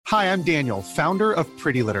Hi, I'm Daniel, founder of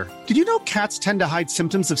Pretty Litter. Did you know cats tend to hide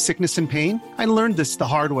symptoms of sickness and pain? I learned this the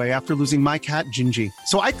hard way after losing my cat, Gingy.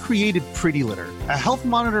 So I created Pretty Litter, a health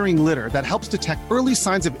monitoring litter that helps detect early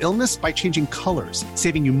signs of illness by changing colors,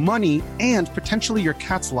 saving you money and potentially your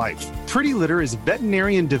cat's life. Pretty Litter is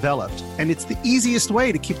veterinarian developed, and it's the easiest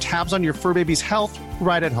way to keep tabs on your fur baby's health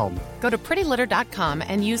right at home. Go to prettylitter.com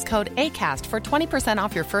and use code ACAST for 20%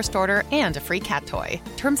 off your first order and a free cat toy.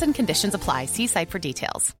 Terms and conditions apply. See site for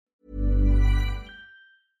details.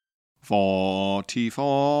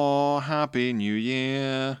 44, Happy New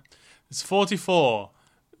Year. It's 44.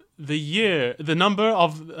 The number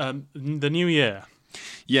of the new year.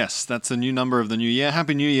 Yes, that's the new number of the new year.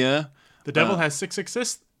 Happy New Year. The devil has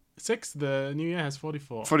 666. The new year has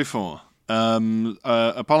 44. 44.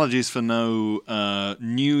 Apologies for no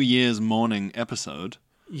New Year's morning episode.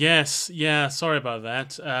 Yes, yeah, sorry about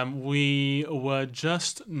that. We were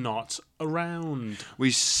just not around.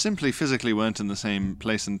 We simply physically weren't in the same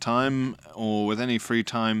place and time or with any free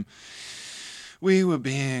time. We were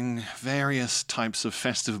being various types of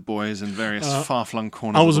festive boys in various far-flung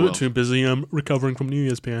corners I was of the a world. bit too busy recovering from New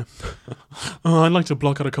Year's, Pierre. I'd like to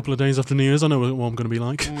block out a couple of days after New Year's. I know what I'm going to be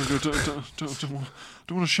like. Don't want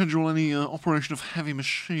to schedule any operation of heavy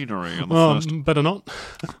machinery on the Well, first. better not.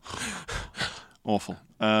 Awful.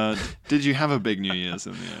 Did you have a big New Year's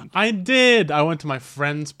in the end? I did. I went to my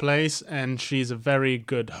friend's place, and she's a very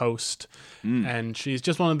good host. And she's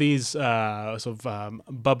just one of these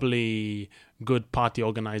bubbly, good party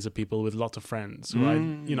organizer people with lots of friends. Who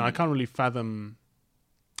I can't really fathom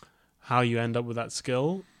how you end up with that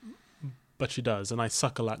skill, but she does, and I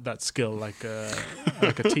suckle at that skill like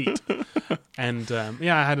a teat. And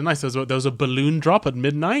I had a nice. There was a balloon drop at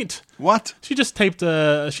midnight. What? She just taped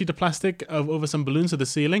a sheet of plastic over some balloons to the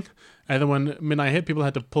ceiling, and then when midnight hit, people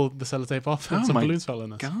had to pull the sellotape off, and some balloons fell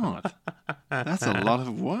on us. God, that's a lot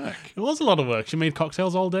of work. It was a lot of work. She made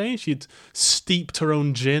cocktails all day. She'd steeped her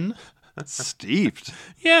own gin. Steeped?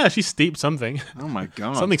 Yeah, she steeped something. Oh my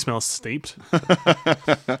God. Something smells steeped.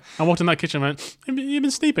 I walked in that kitchen and went, "You've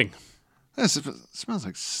been steeping." It smells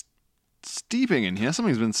like steeping in here.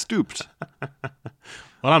 Something's been stooped.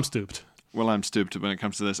 Well, I'm stooped. Well, I'm stooped when it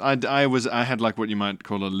comes to this. I had like what you might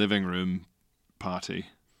call a living room party.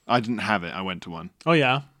 I didn't have it. I went to one. Oh,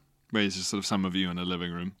 yeah. Where it's just sort of some of you in a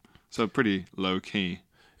living room. So pretty low key.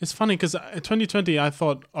 It's funny because 2020, I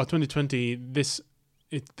thought, 2020, there's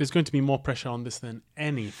going to be more pressure on this than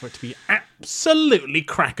any for it to be absolutely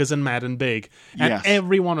crackers and mad and big. And Yes.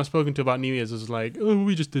 everyone I've spoken to about New Year's was like, "Oh,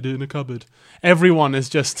 we just did it in a cupboard." Everyone is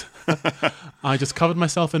just, I just covered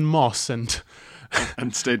myself in moss and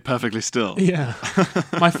stayed perfectly still. yeah.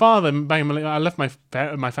 My father, back in Malaysia, I left my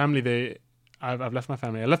family there. I've left my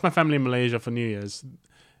family. I left my family in Malaysia for New Year's,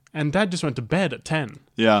 and Dad just went to bed at 10.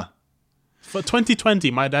 Yeah. For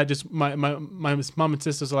 2020, my dad my mum and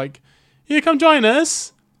sisters are like, "Here, come join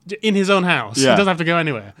us." In his own house. Yeah. He doesn't have to go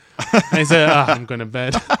anywhere. And he said, I'm going to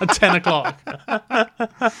bed at 10 o'clock.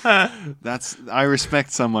 I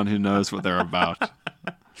respect someone who knows what they're about.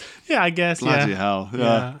 Yeah, I guess. Bloody yeah. hell.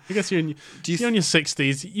 Yeah. I guess you're in Do you your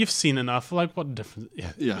 60s. You've seen enough. Like, what difference?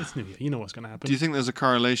 Yeah. It's New Year. You know what's going to happen. Do you think there's a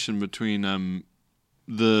correlation between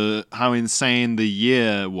how insane the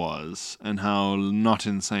year was and how not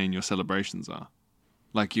insane your celebrations are?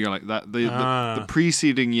 Like you're like that the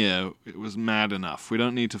preceding year, it was mad enough. We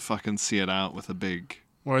don't need to fucking see it out with a big.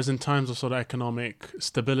 Whereas in times of sort of economic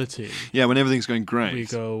stability, Yeah, when everything's going great, we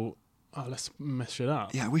go, "Oh, let's mess shit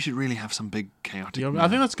up." yeah, we should really have some big chaotic. I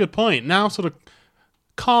think that's a good point. Now, sort of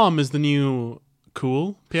calm is the new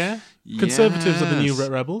cool, Pierre. Conservatives are the new Yes.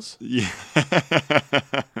 rebels. Yeah,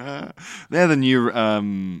 they're the new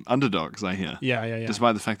underdogs. I hear. Yeah.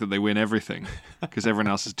 Despite the fact that they win everything, because everyone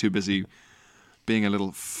else is too busy being a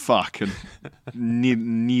little fuck and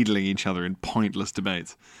needling each other in pointless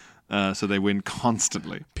debates. So they win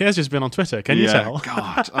constantly. Pierre's just been on Twitter. Can you tell?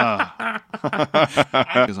 God.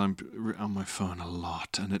 Because I'm on my phone a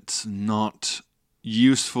lot, and it's not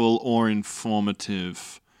useful or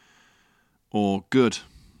informative or good.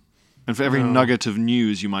 And for every nugget of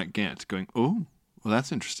news you might get, going, "Oh, well,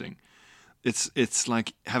 that's interesting." It's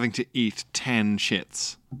like having to eat 10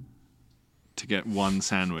 shits to get one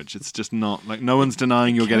sandwich. It's just not like no one's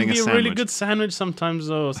denying you're getting a It can sandwich. be a really good sandwich sometimes,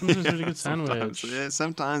 though. Sometimes a really good sandwich.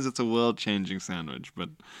 Sometimes it's a world-changing sandwich, but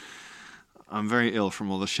I'm very ill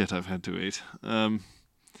from all the shit I've had to eat.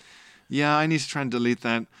 Yeah, I need to try and delete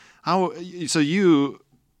that. So you,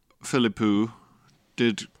 Philippou,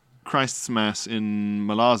 did Christ's Mass in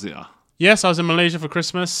Malaysia. Yes, I was in Malaysia for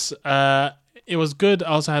Christmas. It was good.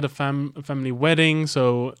 I also had a family wedding,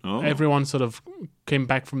 so everyone sort of came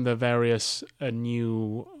back from their various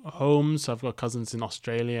new homes. I've got cousins in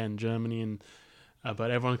Australia and Germany, and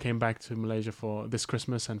but everyone came back to Malaysia for this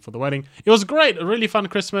Christmas and for the wedding. It was great, a really fun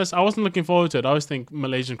Christmas. I wasn't looking forward to it. I always think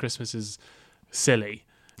Malaysian Christmas is silly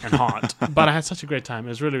and hard, but I had such a great time. It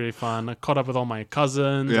was really, really fun. I caught up with all my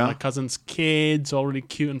cousins, and my cousins' kids, all really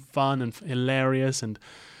cute and fun and hilarious and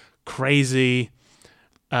crazy.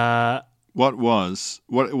 What is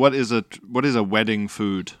a wedding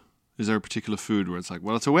food? Is there a particular food where it's like,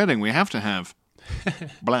 well, it's a wedding, we have to have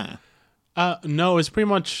blah? No, it's pretty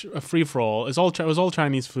much a free for all. It was all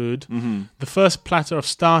Chinese food. Mm-hmm. The first platter of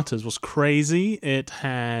starters was crazy. It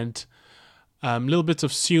had little bits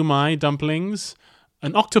of siu mai dumplings,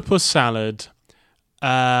 an octopus salad.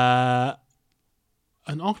 An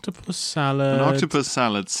octopus salad. An octopus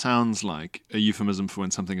salad sounds like a euphemism for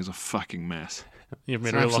when something is a fucking mess. You've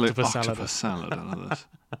made It's a real actually octopus salad. salad out of this.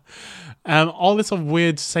 All this sort of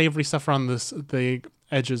weird savory stuff around the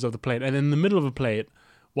edges of the plate, and in the middle of the plate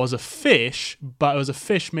was a fish, but it was a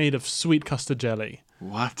fish made of sweet custard jelly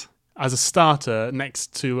What? as a starter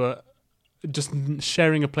next to just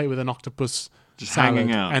sharing a plate with an octopus Just salad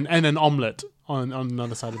hanging out. and an omelette on the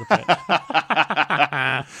other side of the plate.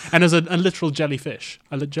 And there's a literal jellyfish,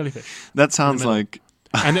 That sounds like...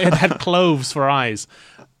 and it had cloves for eyes.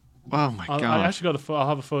 Oh my God. I actually I'll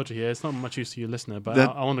have a photo here. It's not much use to you, listener, but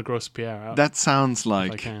I want to gross Pierre out. That sounds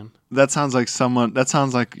like... I can. That sounds like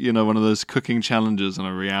one of those cooking challenges on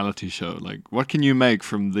a reality show. Like, what can you make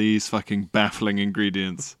from these fucking baffling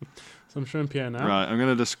ingredients? So I'm showing Pierre now. Right, I'm going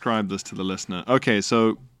to describe this to the listener. Okay,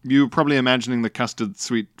 so you were probably imagining the custard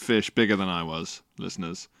sweet fish bigger than I was,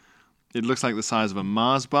 listeners. It looks like the size of a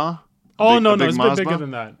Mars bar. No, it's a bit Mars bigger bar?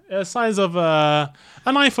 than that. Size of an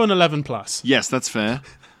iPhone 11 Plus. Yes, that's fair.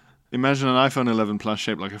 Imagine an iPhone 11 Plus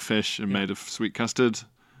shaped like a fish and made of sweet custard.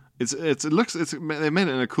 They made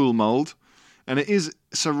it in a cool mold, and it is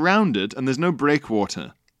surrounded, and there's no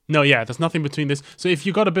breakwater. No, yeah, there's nothing between this. So if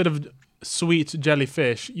you got a bit of sweet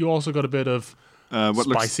jellyfish, you also got a bit of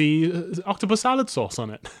spicy octopus salad sauce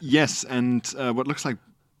on it. Yes, and what looks like...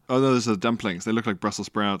 Oh, those are dumplings. They look like Brussels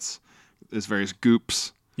sprouts. There's various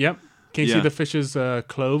goops. Yep. Can you see the fish's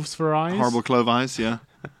cloves for eyes? Horrible clove eyes, yeah.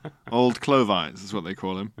 Old clove eyes is what they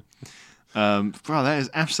call him. Wow, that is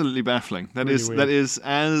absolutely baffling. That is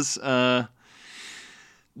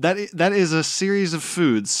a series of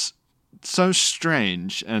foods so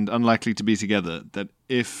strange and unlikely to be together that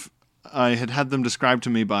if I had them described to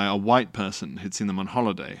me by a white person who'd seen them on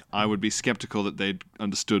holiday, I would be skeptical that they'd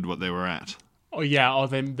understood what they were at. Oh yeah, or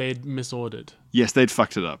they'd misordered. Yes, they'd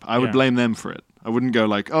fucked it up. I would blame them for it. I wouldn't go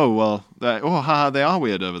like, oh, well, they are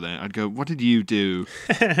weird over there. I'd go, what did you do?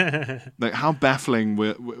 Like, how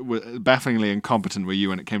bafflingly incompetent were you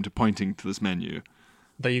when it came to pointing to this menu?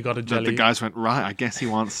 That you got a jelly. The guys went, right, I guess he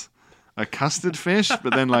wants a custard fish,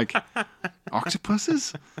 but then like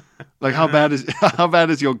octopuses? Like, how bad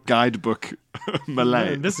is your guidebook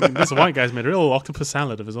Malay? This white guy's made a real octopus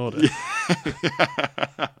salad of his order.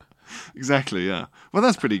 Exactly, yeah. Well,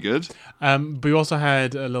 that's pretty good. But we also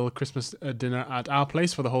had a little Christmas dinner at our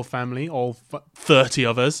place for the whole family, all 30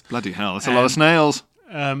 of us. Bloody hell, that's a lot of snails.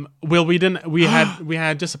 We didn't. We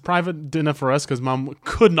had just a private dinner for us because Mum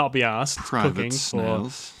could not be asked cooking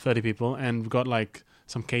snails. for 30 people, and we got like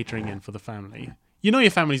some catering in for the family. You know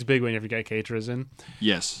your family's big when you get caterers in.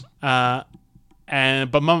 Yes. But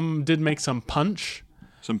Mum did make some punch.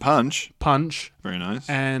 Some punch. Very nice.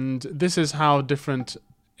 And this is how different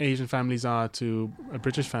Asian families are to a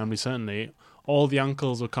British family, certainly. All the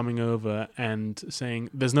uncles were coming over and saying,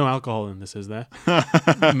 there's no alcohol in this, is there?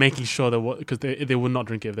 Making sure that, because they would not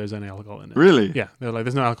drink it if there's any alcohol in it. Really? Yeah. They were like,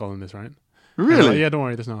 there's no alcohol in this, right? Really? Like, yeah, don't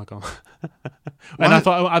worry, there's no alcohol. And I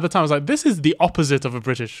thought, at the time, I was like, this is the opposite of a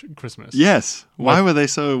British Christmas. Yes. Why were they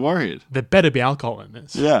so worried? There better be alcohol in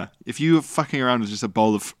this. Yeah. If you were fucking around with just a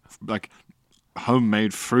bowl of, like,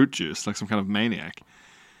 homemade fruit juice, like some kind of maniac,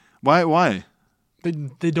 why? They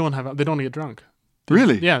don't get drunk.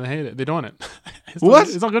 Really? Yeah, they hate it. They don't want it.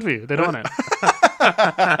 It's not good for you. They don't want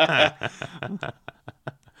it.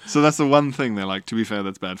 So that's the one thing they're like, to be fair,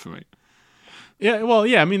 that's bad for me. Yeah, well,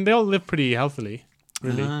 yeah, I mean, they all live pretty healthily,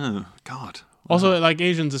 really. Oh, God. Also, like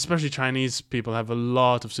Asians, especially Chinese people, have a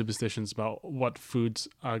lot of superstitions about what foods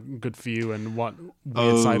are good for you and what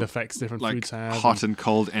weird side effects different like foods have. Hot and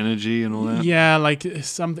cold energy and all that. Yeah, like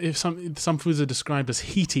some foods are described as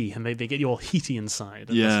heaty, and they get you all heaty inside.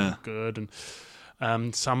 And Yeah, that's not good.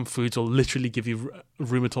 Some foods will literally give you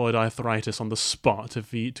rheumatoid arthritis on the spot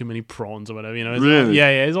if you eat too many prawns or whatever. It's Really?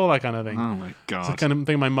 it's all that kind of thing. Oh my It's the god! kind of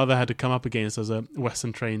thing my mother had to come up against as a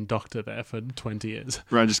Western trained doctor there for 20 years.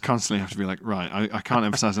 Right, I just constantly have to be like, right, I can't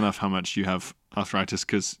emphasize enough how much you have arthritis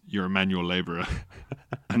because you're a manual laborer,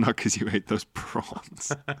 and not because you ate those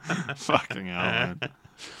prawns. Fucking hell, man.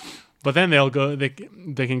 But then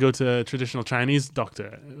they can go to a traditional Chinese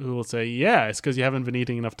doctor who will say, yeah, it's because you haven't been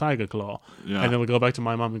eating enough tiger claw. Yeah. And then we'll go back to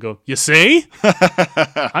my mom and go, you see?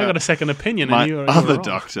 I got a second opinion. My and you're other wrong.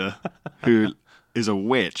 doctor, who is a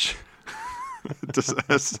witch,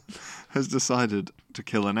 has decided to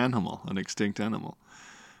kill an extinct animal.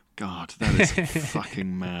 God, that is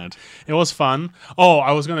fucking mad. It was fun. Oh,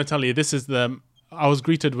 I was going to tell you, I was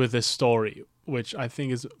greeted with this story, which I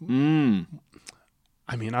think is...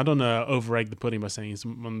 I mean, I don't know, over-egg the pudding by saying it's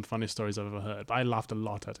one of the funniest stories I've ever heard, but I laughed a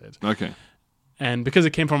lot at it. Okay. And because it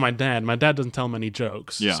came from my dad doesn't tell many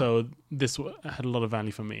jokes, Yeah. so this had a lot of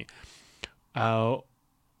value for me.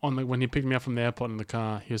 When he picked me up from the airport in the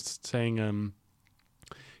car, he was saying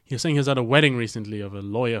he was at a wedding recently of a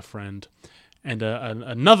lawyer friend, and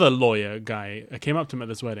another lawyer guy came up to him at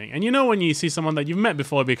this wedding. And you know when you see someone that you've met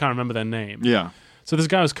before but you can't remember their name? Yeah. So this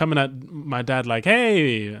guy was coming at my dad like,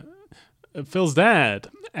 hey... Phil's dad,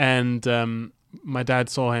 and my dad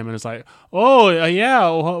saw him and was like, "Oh yeah,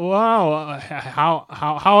 wow,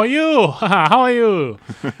 how are you? How are you?"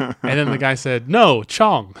 And then the guy said, "No,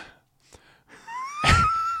 Chong."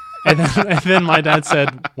 and then my dad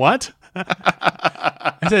said, "What?" And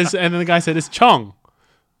then the guy said, "It's Chong.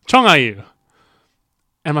 Chong, are you?"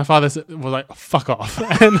 And my father was like, "Fuck off!"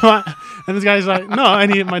 And this guy's like, "No."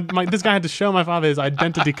 And this guy had to show my father his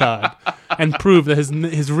identity card and prove that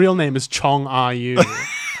his real name is Chong Are You.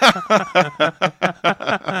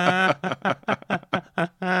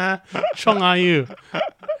 Chong Are You.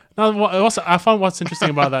 Now, I found what's interesting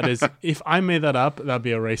about that is if I made that up, that'd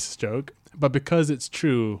be a racist joke. But because it's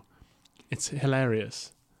true, it's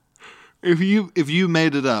hilarious. If you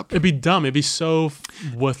made it up, It'd be dumb. It'd be so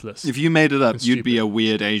worthless. if you made it up, It's you'd be stupid. a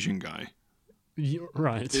weird Asian guy.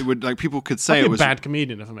 Right. It would people could I'd say be it a was bad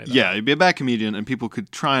comedian if I made that. Yeah, you'd be a bad comedian, and people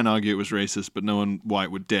could try and argue it was racist, but no one white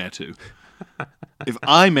would dare to. If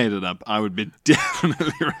I made it up, I would be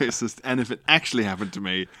definitely racist, and if it actually happened to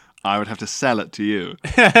me, I would have to sell it to you,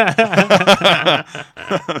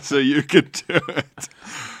 so you could do it.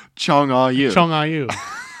 Chong, are you? Chong Are You.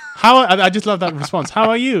 I just love that response. How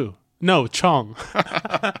are you? No, Chong.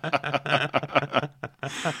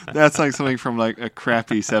 That's like something from like a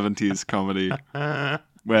crappy 70s comedy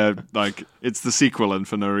where like it's the sequel and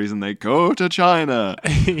for no reason they go to China.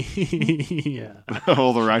 Yeah.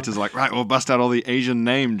 All the writers are like, right, we'll bust out all the Asian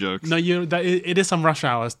name jokes. No, it is some Rush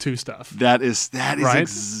Hour 2 stuff. That is Right?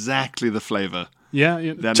 exactly the flavor.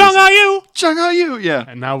 Yeah. That Chong is- Are You? Chong, are you? Yeah.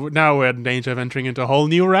 And now we're in danger of entering into a whole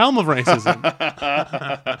new realm of racism.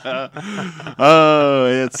 Oh,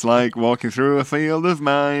 it's like walking through a field of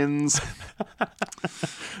mines.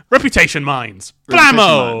 Reputation mines. Repetition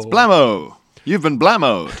Blammo. lines. Blammo. You've been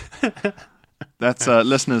blammoed. That's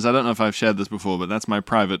listeners. I don't know if I've shared this before, but that's my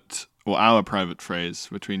private or our private phrase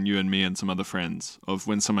between you and me and some other friends of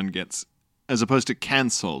when someone gets, as opposed to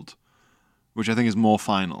cancelled, which I think is more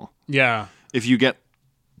final. Yeah. If you get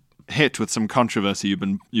hit with some controversy, you've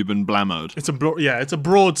been blammoed. It's a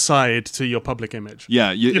broadside to your public image.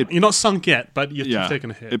 Yeah, You're not sunk yet, but you've yeah,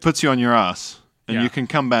 taken a hit. It puts you on your ass, and Yeah. you can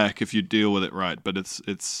come back if you deal with it right. But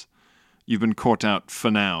it's you've been caught out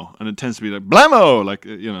for now, and it tends to be like blammo, like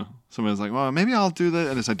someone's like, well, maybe I'll do that,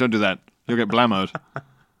 and it's like, don't do that, you'll get blammoed,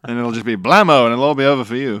 and it'll just be blammo, and it'll all be over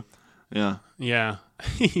for you. Yeah. Yeah.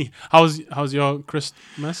 How's your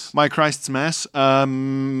Christmas? My Christ's mess. I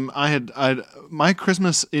had my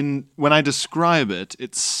Christmas when I describe it,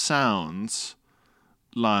 it sounds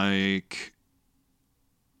like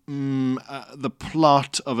the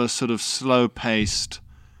plot of a sort of slow-paced,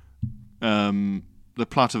 and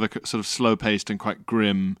quite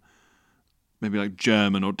grim, maybe like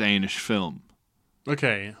German or Danish film.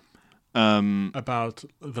 Okay. About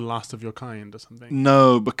the last of your kind or something.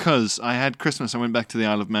 No, because I had Christmas. I went back to the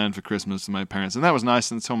Isle of Man for Christmas with my parents, and that was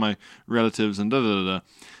nice, and saw my relatives and da-da-da-da.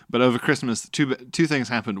 But over Christmas, two things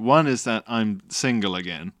happened. One is that I'm single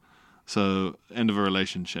again, so end of a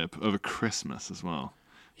relationship over Christmas as well.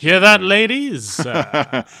 Hear that, ladies?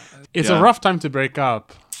 It's Yeah. a rough time to break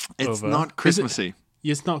up. It's over. not Christmassy.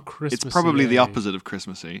 It's not Christmas. It's probably the opposite of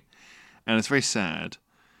Christmassy, and it's very sad.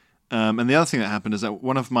 And the other thing that happened is that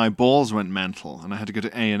one of my balls went mental, and I had to go to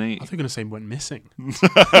A&E. I thought you were going to say went missing.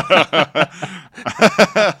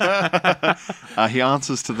 He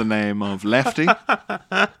answers to the name of Lefty.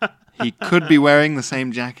 He could be wearing the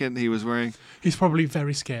same jacket he was wearing. He's probably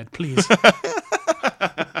very scared. Please.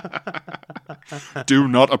 Do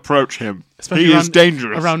not approach him. Especially He is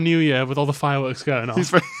dangerous. Around New Year with all the fireworks going on.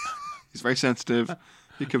 He's very sensitive.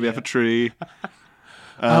 He could be up a tree.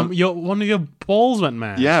 One of your balls went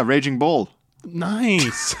mad. Yeah, raging ball.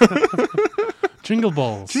 Nice. Jingle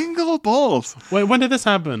balls. Jingle balls. Wait, when did this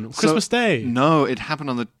happen? Christmas Day? No, it happened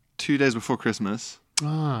on the 2 days before Christmas.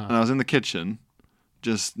 Ah. And I was in the kitchen,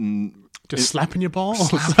 just slapping your balls?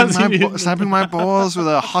 slapping my balls with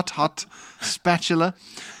a hot spatula.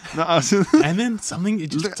 No, and then it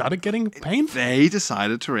just started getting painful. They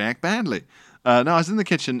decided to react badly. No, I was in the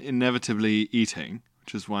kitchen, inevitably eating,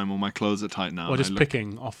 which is why all my clothes are tight now. Or just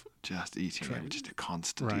picking off. Just eating, just a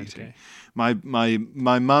constant eating. Okay.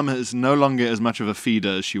 My mum is no longer as much of a feeder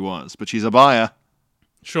as she was, but she's a buyer.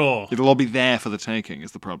 Sure. It'll all be there for the taking.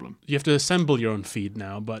 Is the problem? You have to assemble your own feed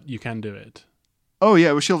now, but you can do it. Oh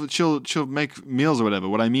yeah, well she'll make meals or whatever.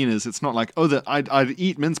 What I mean is, it's not like I'd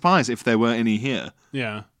eat mince pies if there were any here.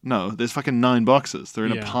 Yeah. No, there's fucking 9 boxes. They're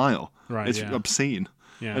in a pile. Right. It's obscene.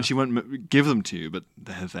 Yeah. And she won't give them to you, but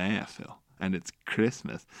they're there, Phil. And it's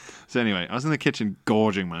Christmas. So anyway, I was in the kitchen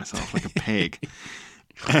gorging myself like a pig.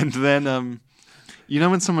 And then, you know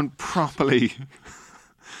when someone properly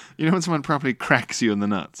cracks you in the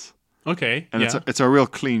nuts? Okay. And it's a real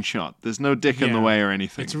clean shot. There's no dick in the way or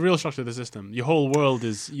anything. It's a real shock to the system. Your whole world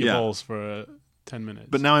is your balls for 10 minutes.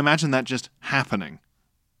 But now imagine that just happening.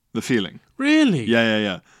 The feeling. Really?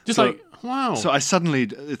 Yeah. Just wow. So it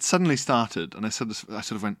suddenly started, and I sort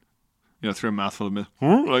of went, threw a mouthful of like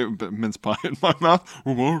a bit of mince pie in my mouth.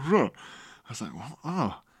 I was like,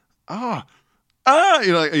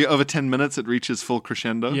 over 10 minutes it reaches full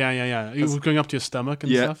crescendo. Yeah. It was going up to your stomach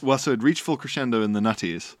and stuff. Well, so it reached full crescendo in the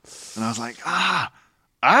nutties, and I was like,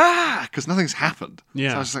 because nothing's happened. Yeah.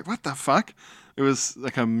 So I was just like, what the fuck? It was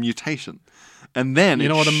like a mutation. And then you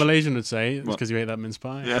know what a Malaysian would say? It's because you ate that mince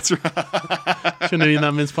pie. Yeah, that's right. Shouldn't have eaten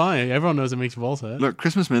that mince pie. Everyone knows it makes your balls hurt. Look,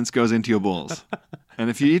 Christmas mince goes into your balls. And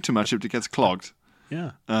if you eat too much, it gets clogged.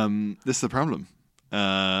 Yeah. This is the problem.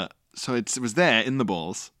 So it was there in the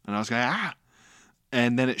balls, and I was going,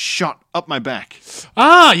 and then it shot up my back.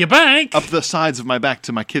 Your back? Up the sides of my back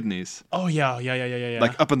to my kidneys. Oh, yeah.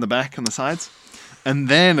 Like up in the back and the sides. And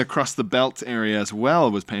then across the belt area as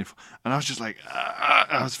well was painful. And I was just like,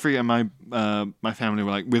 I was free. And my family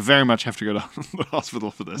were like, we very much have to go to the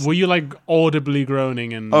hospital for this. Were you like audibly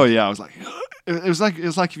groaning? And Oh, yeah. I was like, it was like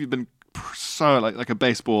if you'd been so like a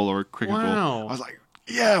baseball or a cricket ball. I was like,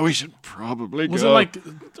 yeah, we should probably go. Was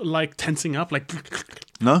it like tensing up? Like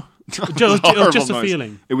No. just a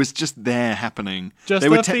feeling. It was just there happening. Just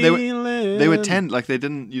a feeling. They would tend like you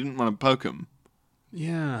didn't want to poke them.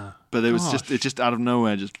 Yeah. But it was just out of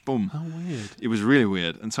nowhere, just boom. How weird. It was really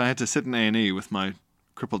weird. And so I had to sit in A&E with my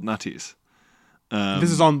crippled nutties. This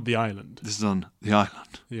is on the island. This is on the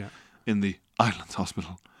island. Yeah. In the Islands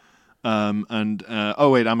Hospital.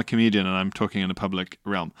 Wait, I'm a comedian and I'm talking in a public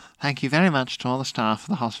realm. Thank you very much to all the staff of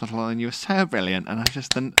the hospital, and you were so brilliant. And I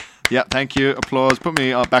just didn't. Yeah, thank you. Applause. Put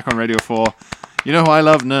me back on Radio 4. You know who I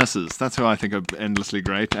love? Nurses. That's who I think are endlessly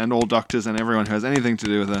great. And all doctors and everyone who has anything to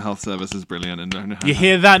do with the health service is brilliant. And you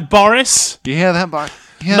hear that, Boris? You hear that, Boris?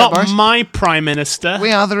 Not my Prime Minister.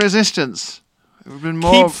 We are the resistance. We've been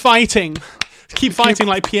more... Keep fighting. Keep fighting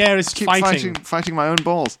like Pierre is fighting. Fighting my own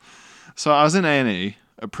balls. So I was in A&E,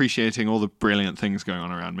 appreciating all the brilliant things going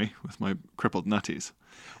on around me with my crippled nutties.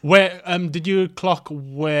 Where did you clock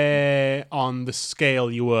where on the scale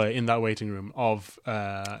you were in that waiting room of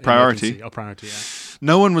priority? Priority, yeah.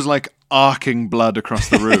 No one was like arcing blood across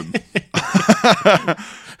the room.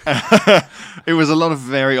 It was a lot of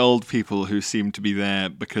very old people who seemed to be there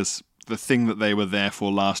because the thing that they were there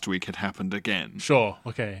for last week had happened again. Sure,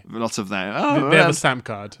 okay. Lots of that. They have a stamp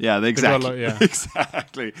card. Yeah, exactly.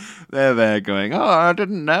 Exactly. They're there going, I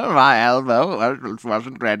didn't know my elbow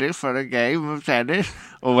wasn't ready for a game of tennis.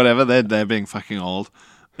 Or whatever. They're being fucking old.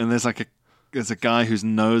 And there's a guy whose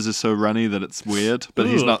nose is so runny that it's weird, but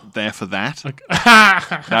he's not there for that. Okay.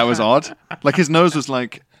 That was odd. Like his nose was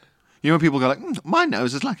like, when people go like, my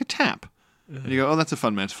nose is like a tap. And you go, oh, that's a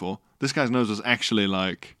fun metaphor. This guy's nose was actually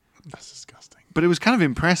like... That's disgusting. But it was kind of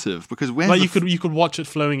impressive because you could watch it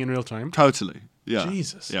flowing in real time. Totally, yeah.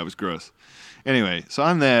 Jesus. Yeah, it was gross. Anyway, so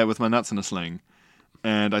I'm there with my nuts in a sling,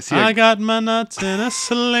 and I see. I got my nuts in a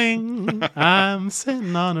sling. I'm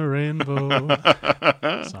sitting on a rainbow.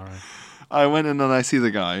 Sorry. I went in and I see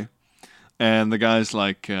the guy, and the guy's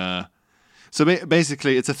like, so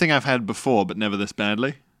basically, it's a thing I've had before, but never this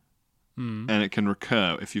badly, and it can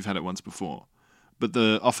recur if you've had it once before. But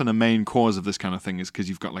often a main cause of this kind of thing is because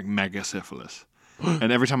you've got like megasyphilis.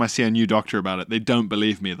 And every time I see a new doctor about it, they don't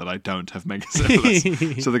believe me that I don't have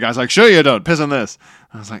megasyphilis. So the guy's like, sure you don't, piss on this.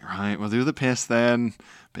 I was like, right, we'll do the piss then.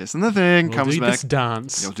 Piss in the thing, We'll comes do back. this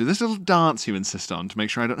dance. You'll do this little dance you insist on to make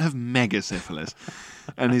sure I don't have megasyphilis.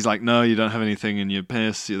 And he's like, no, you don't have anything in your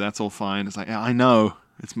piss. That's all fine. It's like, yeah, I know.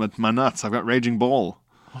 It's my nuts. I've got raging ball.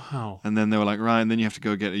 Wow. And then they were like, right, and then you have to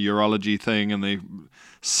go get a urology thing, and they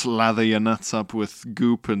slather your nuts up with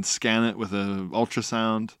goop and scan it with a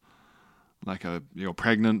ultrasound. Like you're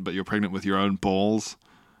pregnant, but you're pregnant with your own balls.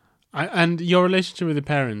 And your relationship with your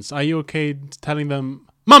parents, are you okay telling them,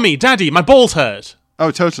 Mummy, Daddy, my balls hurt? Oh,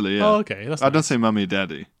 totally, yeah. Oh, okay. That's I don't nice. say mummy,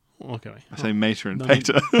 daddy. Okay. I say mater and No.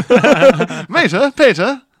 pater. Mater,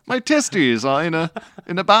 pater, my testes are in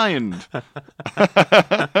a bind.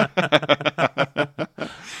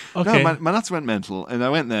 Okay. No, my nuts went mental, and I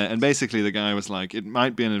went there, and basically the guy was like, it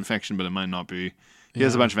might be an infection, but it might not be.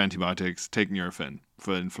 Here's a bunch of antibiotics, take Nurofen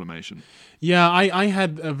for inflammation. Yeah, I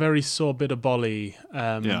had a very sore bit of bolly.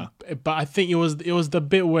 Yeah. But I think it was the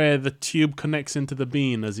bit where the tube connects into the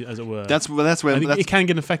bean, as it were. That's where I think that's it can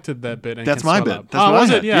get infected that bit. And That's can my swell bit. up. That's oh, what I was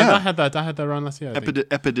had. it? Yeah, Yeah. I had that around last year. I think.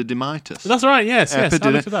 epididymitis. That's right. Yes. I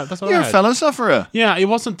Epididi- looked at that. That's what You're I a had. fellow sufferer. Yeah, it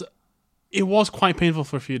wasn't. It was quite painful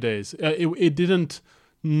for a few days. It didn't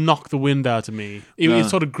knock the wind out of me. No. It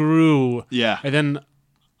sort of grew. Yeah. And then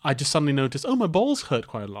I just suddenly noticed, my balls hurt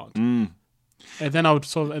quite a lot. Mm. And then and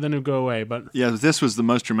then it would go away. But Yeah, this was the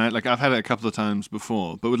most dramatic. Like, I've had it a couple of times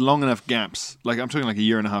before, but with long enough gaps. Like, I'm talking like a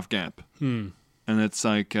year and a half gap. And it's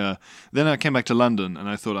like, then I came back to London, and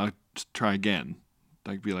I thought I'd try again.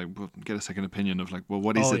 Like, be like, well, get a second opinion of like, well,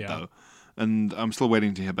 what is it though? And I'm still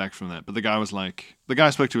waiting to hear back from that. But the guy I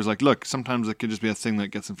spoke to was like, look, sometimes it could just be a thing that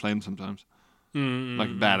gets inflamed sometimes. Like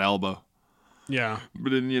a bad elbow. yeah.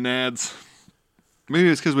 But in your nads. Maybe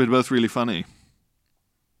it's because we're both really funny.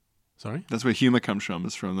 Sorry? That's where humor comes from,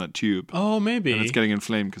 is from that tube. Oh, maybe. And it's getting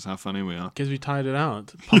inflamed because how funny we are. Because we tied it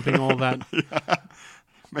out, pumping all that,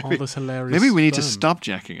 all this hilarious. Maybe we need to sperm. stop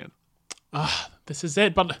jacking it. This is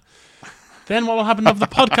it. But then what will happen of the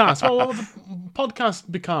podcast? What will the podcast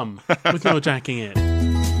become with no jacking it?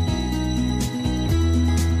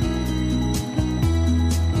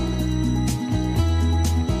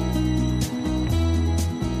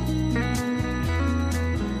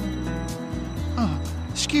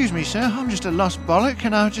 Excuse me, sir. I'm just a lost bollock,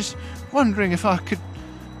 and I was just wondering if I could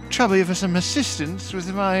trouble you for some assistance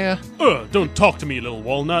with my. Don't talk to me, you little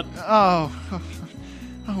walnut. Oh,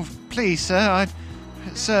 please, sir.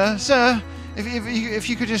 Sir, if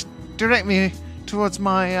you could just direct me towards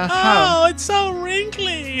my home. Oh, it's so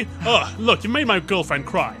wrinkly. Oh, look, you made my girlfriend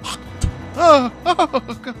cry. Oh,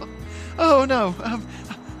 God. Oh no.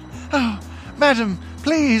 Madam,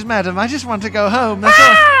 please, madam. I just want to go home. That's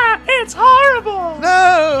all. It's horrible.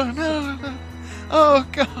 No. Oh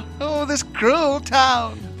God. Oh, this cruel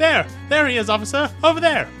town. There he is, officer. Over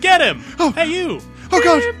there. Get him. Oh. Hey, you. Oh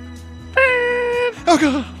God. Beep, beep. Oh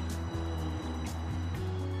God.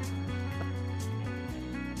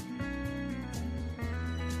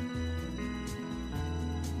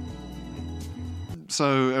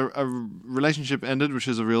 So a relationship ended, which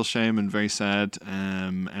is a real shame and very sad,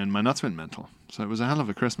 and my nuts went mental. So it was a hell of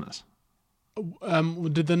a Christmas.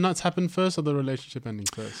 Did the nuts happen first or the relationship ending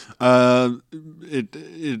first? The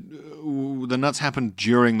nuts happened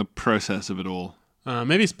during the process of it all.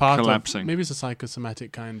 Maybe it's part Collapsing. of. Maybe it's a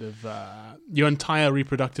psychosomatic kind of. Your entire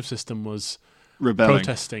reproductive system was Rebelling.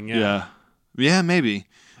 protesting. Yeah, maybe.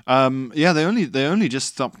 They only just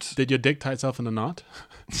stopped. Did your dick tie itself in a knot?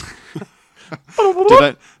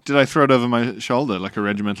 Did I throw it over my shoulder like a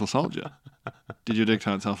regimental soldier? Did your dick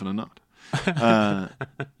tie itself in a knot?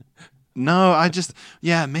 No,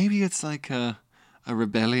 maybe it's like a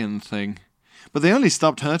rebellion thing. But they only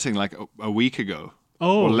stopped hurting like a week ago.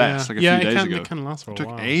 Oh, or less, like a few days ago. It can last for a It took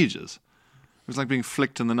while. ages. It was like being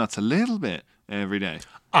flicked in the nuts a little bit every day.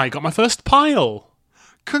 I got my first pile.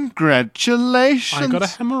 Congratulations! I got a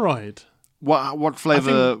hemorrhoid. What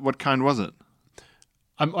flavor? What kind was it?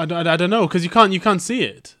 I don't know, because you can't see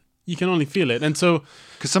it. You can only feel it, and so.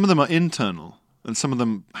 Because some of them are internal, and some of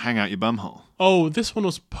them hang out your bumhole. Oh, this one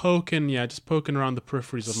was just poking around the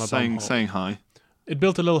peripheries of my bumhole. Saying hi. It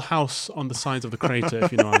built a little house on the sides of the crater,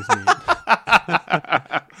 if you know what I mean.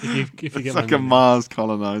 if you get It's my like a meaning. Mars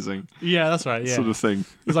colonizing Yeah, that's right. Yeah, sort of thing.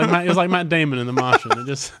 it was like Matt Damon in The Martian. It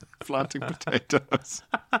just Planting potatoes.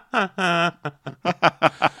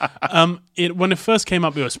 when it first came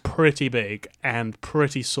up, it was pretty big and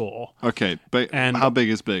pretty sore. Okay, but And- how big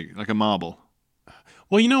is big? Like a marble?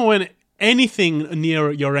 Well, you know when anything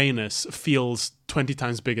near Uranus feels 20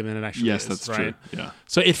 times bigger than it actually Yes, is. that's right? true. Yeah.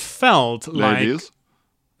 So it felt like Ladies?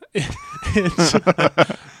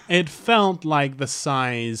 It felt like the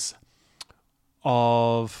size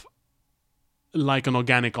of like an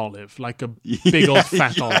organic olive, like a big old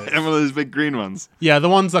fat olive. One of those big green ones. Yeah, the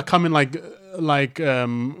ones that come in like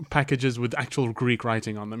packages with actual Greek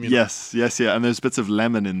writing on them. You know? Yes, yeah. And there's bits of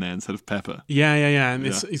lemon in there instead of pepper. Yeah. And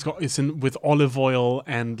it's in with olive oil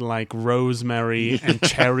and like rosemary and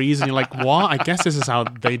cherries, and you're like, what? I guess this is how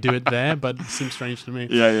they do it there, but it seems strange to me.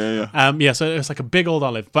 Yeah. So it's like a big old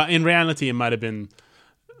olive, but in reality, it might have been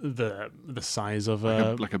the size of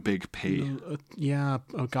Like a big pea.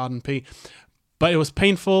 a garden pea. But it was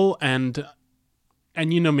painful, and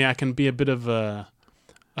you know me, I can be a bit of a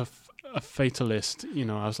fatalist. You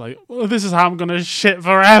know, I was like, well, this is how I'm gonna shit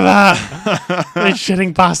forever. I'm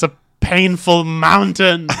shitting past a painful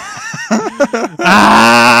mountain.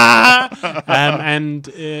 And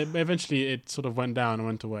eventually it sort of went down and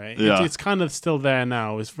went away. Yeah. It's kind of still there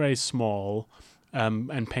now. It's very small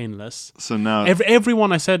and painless. So now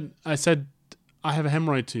Everyone I said I have a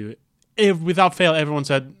hemorrhoid to, without fail, everyone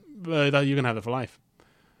said that you're gonna have it for life.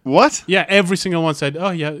 what? Yeah, every single one said, "Oh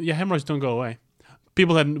yeah, your hemorrhoids don't go away."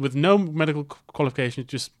 People had with no medical qualifications,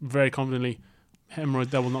 just very confidently,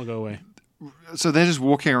 hemorrhoids that will not go away. So they're just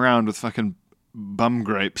walking around with fucking bum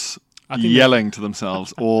grapes, I think yelling to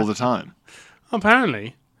themselves all the time.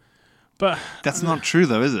 Apparently, but That's not true,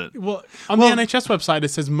 though, is it? well, on the NHS website it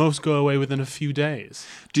says most go away within a few days.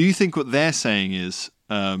 Do you think what they're saying is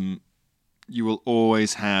you will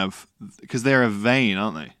always have, because they're a vein,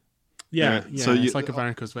 aren't they? Yeah, so it's like a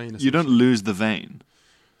varicose vein. You don't lose the vein.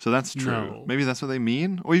 So that's true. No. Maybe that's what they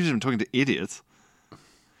mean? Or you've just been talking to idiots.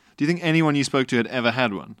 Do you think anyone you spoke to had ever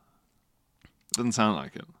had one? Doesn't sound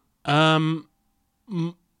like it.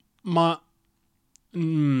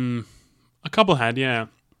 A couple had, yeah.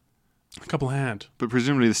 A couple had. But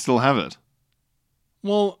presumably they still have it.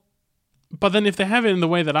 Well, but then if they have it in the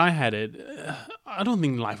way that I had it, I don't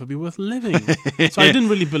think life would be worth living. So I didn't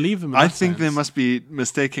really believe them. I think they must be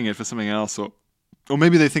mistaking it for something else, or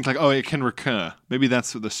maybe they think like, oh, it can recur. Maybe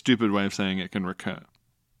that's the stupid way of saying it can recur.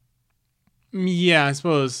 Yeah, I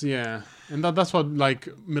suppose, yeah. And that's what like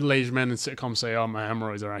middle-aged men in sitcoms say, oh, my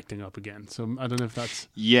hemorrhoids are acting up again. So I don't know if that's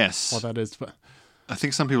Yes. what that is, but I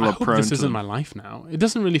think some people I are hope prone this to isn't them. my life now. It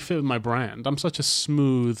doesn't really fit with my brand. I'm such a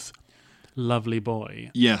smooth, lovely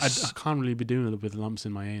boy. Yes. I can't really be doing it with lumps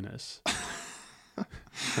in my anus.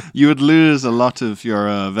 You would lose a lot of your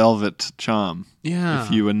velvet charm Yeah.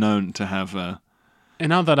 if you were known to have And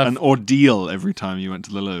now that an ordeal every time you went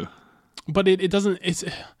to the loo. but it doesn't.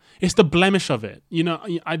 It's the blemish of it. You know,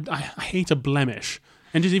 I hate a blemish,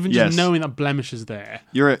 and just Yes. knowing that blemish is there.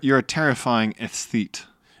 You're a terrifying aesthete.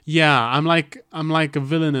 Yeah, I'm like a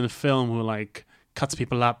villain in a film who like cuts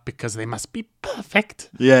people up because they must be perfect.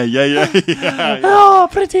 Yeah. Oh,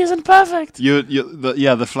 pretty isn't perfect. The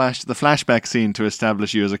flashback scene to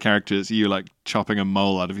establish you as a character is you like chopping a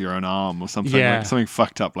mole out of your own arm or something. Yeah. Like, something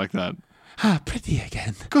fucked up like that. Pretty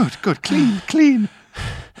again. Good, clean.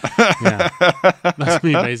 Yeah, that's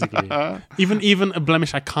me basically. Even a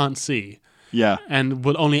blemish I can't see, Yeah. and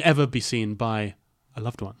will only ever be seen by a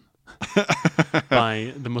loved one.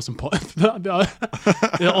 By the most important.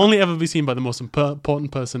 It'll only ever be seen by the most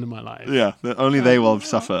important person in my life. Yeah. Only they will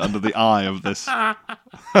suffer under the eye of this.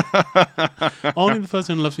 Only the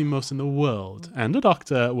person who loves me most in the world and the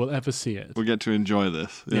doctor will ever see it. We'll get to enjoy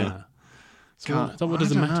this. Yeah. So God, what I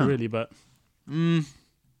does it don't matter know. really? But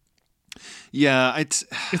Yeah,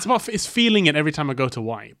 it's feeling it every time I go to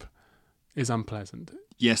wipe is unpleasant.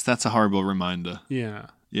 yes, that's a horrible reminder. Yeah.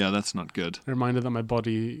 Yeah, that's not good. A reminder that my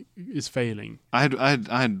body is failing. I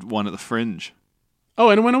had one at the Fringe. Oh,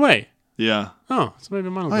 and it went away. Yeah. Oh, so maybe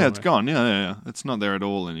mine will Oh go yeah, it's away. gone. Yeah. It's not there at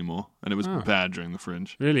all anymore, and it was Oh. bad during the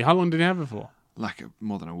Fringe. Really? How long did you have it for? Like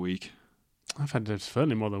more than a week. I've had it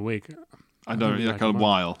certainly more than a week. I don't think like like a a month.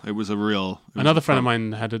 while. It was a real. it was Another a friend of problem.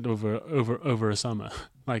 mine had it over a summer.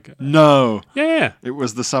 Like, No, yeah. it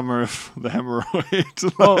was the summer of the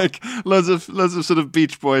hemorrhoid. Well- like loads of sort of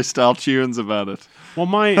Beach Boy style tunes about it. Well,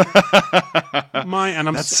 my and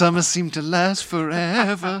I'm That summer seemed to last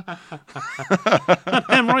forever.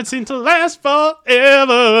 hemorrhoids seem to last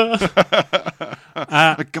forever.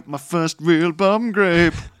 I got my first real bum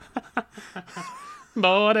grape.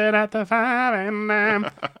 Bought it at the 5 a.m.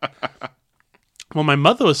 Well, my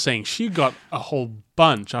mother was saying she got a whole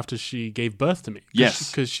bunch after she gave birth to me.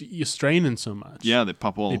 Yes. Because you're straining so much. Yeah, they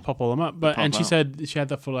pop all. They pop all them up. But pop and she out. said she had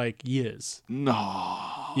that for like years. No,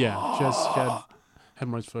 Yeah, she had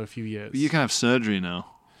hemorrhoids for a few years. you can have surgery now.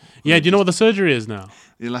 Yeah, do you know what the surgery is now?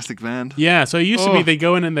 The elastic band. Yeah, so it used to Oh. be they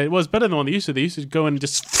go in and it's better than what they used to. They used to go in and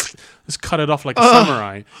just cut it off like a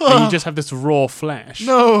samurai, and you just have this raw flesh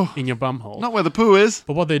No, in your bumhole. not where the poo is.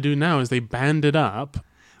 But what they do now is they band it up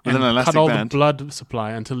With an and elastic cut all band? the blood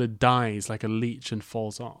supply until it dies like a leech and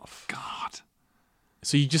falls off. God.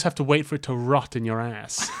 So you just have to wait for it to rot in your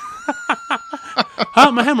ass.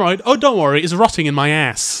 My hemorrhoid? Oh, don't worry, it's rotting in my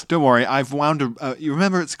ass. Don't worry, I've wound you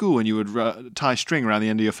remember at school when you would tie string around the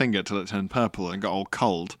end of your finger till it turned purple and got all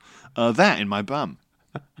cold? That in my bum.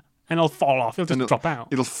 And it'll fall off. It'll just drop out.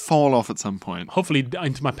 It'll fall off at some point. Hopefully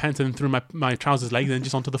into my pants and then through my trousers legs and then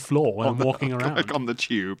just onto the floor when I'm walking around. Like on the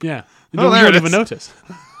tube. Yeah. You Oh, there don't it even is. notice.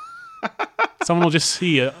 Someone will just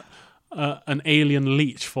see an alien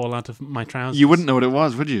leech fall out of my trousers. You wouldn't know what it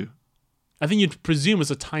was, would you? I think you'd presume it's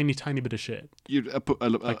a tiny, tiny bit of shit. You'd a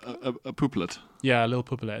pooplet. Yeah, a little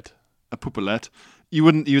pooplet. A pooplet.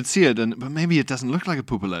 You'd see it, but maybe it doesn't look like a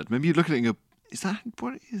pooplet. Maybe you'd look at it and go,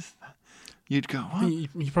 what is that? You'd go, what?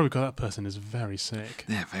 You probably go, that person is very sick.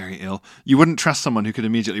 They're very ill. You wouldn't trust someone who could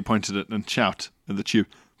immediately point at it and shout at the tube,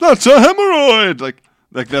 "That's a hemorrhoid!" Like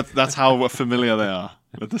that's how familiar they are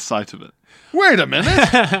with the sight of it. Wait a minute,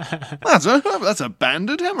 that's a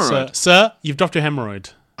banded hemorrhoid. Sir, you've dropped your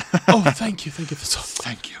hemorrhoid. Oh, thank you. Thank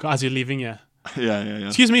you. As you're leaving, yeah. Yeah.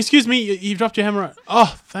 Excuse me, you've dropped your hemorrhoid.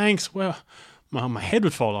 Oh, thanks. Well, my head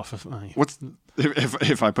would fall off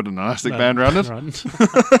If I put an elastic band around it?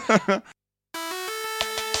 Right.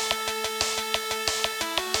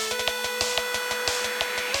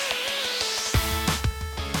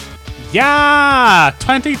 Yeah,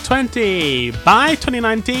 2020. Bye,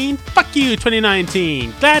 2019. Fuck you,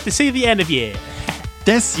 2019. Glad to see the end of you.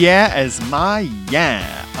 This year is my year.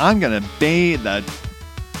 I'm gonna be the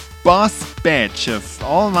boss bitch of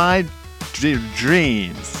all my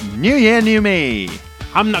dreams. New year, new me.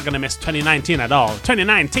 I'm not gonna miss 2019 at all.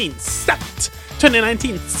 2019 sucked.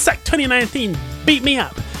 2019 sucked. 2019 beat me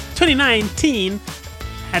up. 2019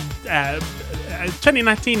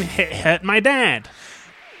 hurt my dad.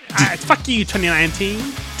 Fuck you, 2019.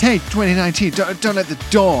 Hey, 2019, don't let the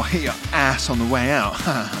door hit your ass on the way out.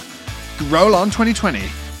 Roll on 2020.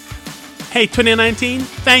 Hey, 2019,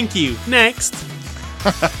 thank you. Next.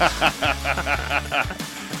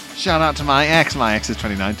 Shout out to my ex. My ex is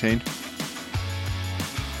 2019.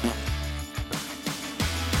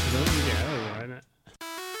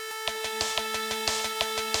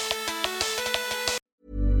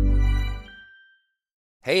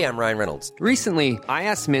 Hey, I'm Ryan Reynolds. Recently, I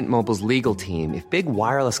asked Mint Mobile's legal team if big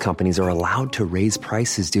wireless companies are allowed to raise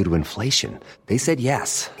prices due to inflation. They said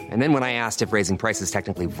yes. And then when I asked if raising prices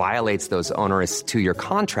technically violates those onerous two-year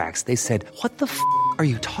contracts, they said, "What the f*** are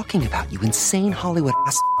you talking about, you insane Hollywood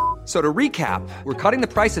ass?" So to recap, we're cutting the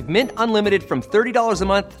price of Mint Unlimited from $30 a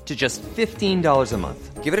month to just $15 a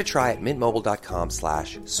month. Give it a try at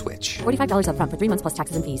mintmobile.com/switch. $45 up front for 3 months plus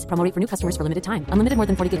taxes and fees. Promo rate for new customers for limited time. Unlimited more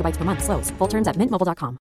than 40 gigabytes per month. Slows full terms at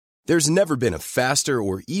mintmobile.com. There's never been a faster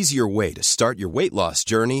or easier way to start your weight loss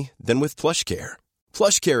journey than with PlushCare.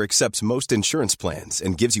 PlushCare accepts most insurance plans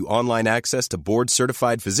and gives you online access to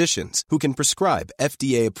board-certified physicians who can prescribe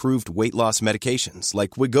FDA-approved weight loss medications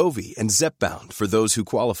like Wegovy and Zepbound for those who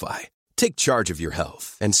qualify. Take charge of your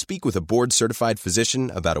health and speak with a board-certified physician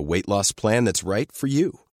about a weight loss plan that's right for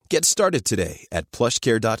you. Get started today at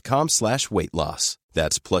plushcare.com/weight loss.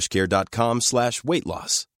 That's plushcare.com/weight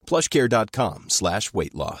loss.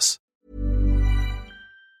 plushcare.com/weight loss.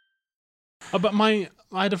 But I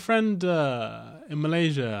had a friend in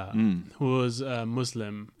Malaysia who was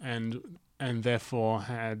Muslim and therefore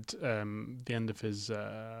had the end of his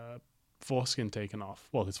foreskin taken off.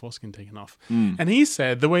 Well, his foreskin taken off. And he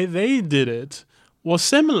said the way they did it was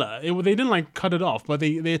similar. They didn't cut it off, but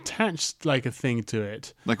they attached a thing to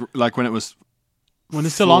it. Like when it was when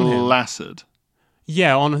it's still on him. Flaccid.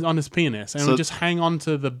 Yeah, on his penis. And it So- would just hang on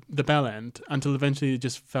to the bell end until eventually it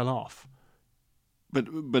just fell off.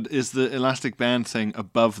 But is the elastic band thing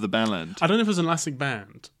above the bell end? I don't know if it was an elastic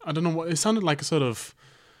band. I don't know what it sounded like. Some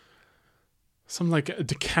a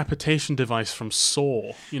decapitation device from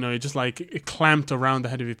Saw. It just it clamped around the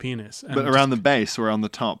head of your penis. But around the base or on the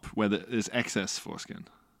top where there is excess foreskin?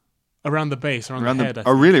 around the base, around the head. I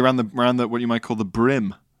Oh, think. really? Around the what you might call the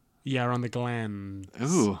brim? Yeah, around the gland.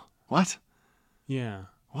 Ooh, what? Yeah,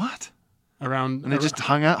 What? around And it just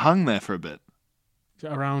hung there for a bit.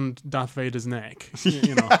 around Darth Vader's neck.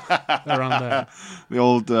 Around there. The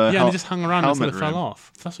old Yeah, and it just hung around until it helmet fell rim.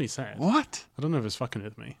 off. That's what he said. What? I don't know if it's fucking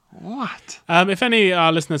with me. What? If any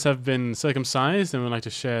listeners have been circumcised and would like to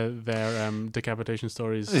share their decapitation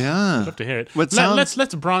stories, Yeah. I'd love to hear it. What sounds-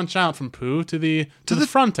 Let's branch out from poo to the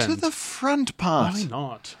front end. To the front part. Why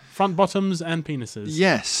not? Front bottoms and penises.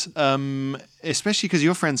 Yes, especially because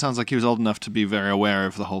your friend sounds like he was old enough to be very aware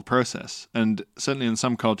of the whole process. And certainly in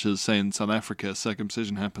some cultures, say in South Africa,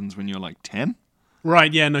 circumcision happens when you're like 10.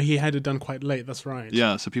 Right, yeah, no, he had it done quite late, that's right.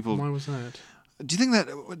 Yeah, so people... Why was that? Do you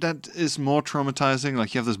think that is more traumatizing?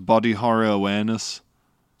 Like you have this body horror awareness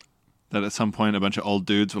that at some point a bunch of old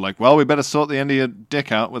dudes were like, well, we better sort the end of your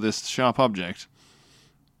dick out with this sharp object.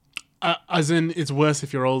 As in, it's worse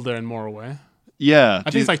if you're older and more aware. Yeah. I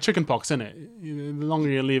think it's like chickenpox, isn't it? The longer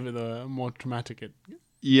you leave it, the more traumatic it.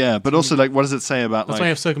 Yeah, but also, like, what does it say about, That's why you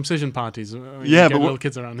have circumcision parties. Yeah, but little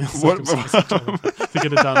kids around to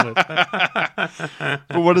get it done with.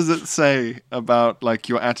 But what does it say about, like,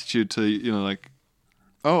 your attitude to, you know, like,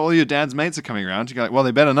 oh, all your dad's mates are coming around. You go like, well,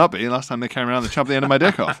 they better not be. Last time they came around, they chopped the end of my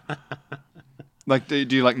dick off. Like, do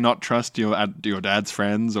you like not trust your dad's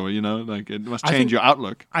friends, or you know, like it must change your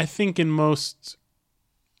outlook? I think in most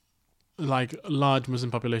like large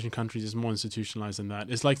Muslim population countries, it's more institutionalized than that.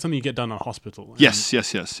 It's like something you get done in a hospital. Yes.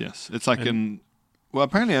 It's like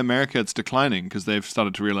apparently in America it's declining because they've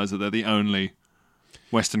started to realize that they're the only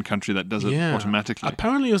Western country that does it automatically.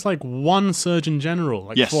 Apparently it was like one surgeon general,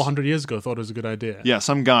 like 400 years ago, thought it was a good idea. Yeah,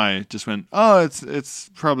 some guy just went, oh, it's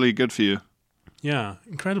probably good for you. Yeah,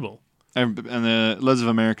 incredible. And loads of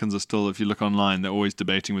Americans are still, if you look online, they're always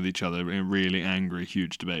debating with each other in really angry,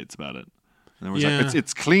 huge debates about it. And they're always like,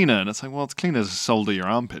 it's cleaner. And it's like, well, it's cleaner to solder your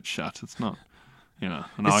armpit shut. It's not, you know,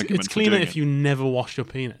 an argument. It's cleaner if you never wash your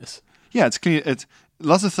penis. Yeah, it's clean.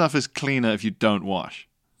 Lots of stuff is cleaner if you don't wash.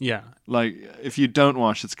 Yeah. Like, if you don't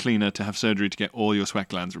wash, it's cleaner to have surgery to get all your sweat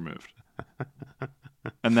glands removed.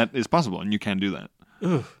 And that is possible, and you can do that.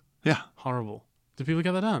 Ugh. Yeah. Horrible. Do people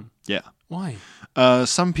get that done? Yeah. Why?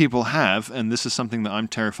 Some people have, and this is something that I'm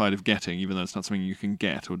terrified of getting, even though it's not something you can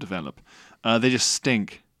get or develop. They just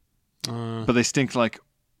stink. But they stink like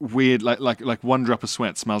weird, like one drop of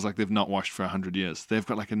sweat smells like they've not washed for 100 years. They've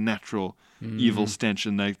got like a natural evil stench,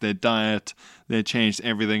 and their diet, they changed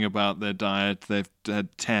everything about their diet. They've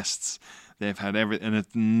had tests. They've had everything, and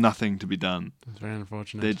it's nothing to be done. That's very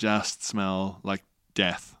unfortunate. They just smell like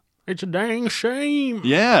death. It's a dang shame.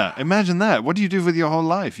 Yeah, imagine that. What do you do with your whole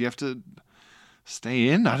life? You have to stay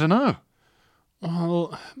in? I don't know.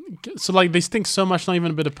 Well, so like they stink so much, not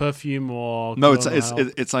even a bit of perfume or no.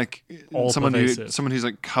 It's like someone who's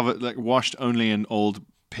like covered, like washed only in old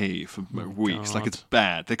pee for weeks. God. Like it's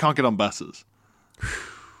bad. They can't get on buses.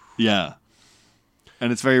 Yeah,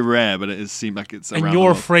 and it's very rare, but it seems like it's. And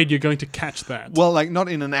you're afraid you're going to catch that. Well, like not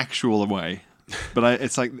in an actual way, but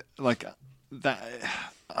it's like that.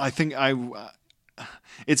 I think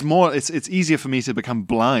it's more. It's easier for me to become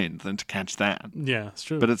blind than to catch that. Yeah, it's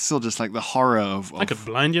true. But it's still just like the horror of I could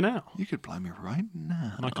blind you now. You could blind me right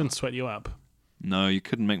now. And I couldn't sweat you up. No, you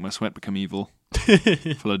couldn't make my sweat become evil,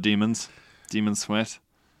 full of demons, demon sweat.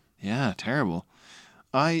 Yeah, terrible.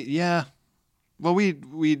 Well, we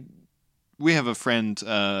have a friend,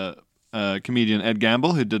 comedian Ed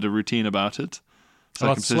Gamble, who did a routine about it.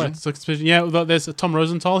 Circumcision. Yeah, there's Tom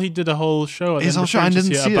Rosenthal. He did a whole show at I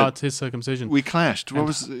didn't see about his circumcision. We clashed.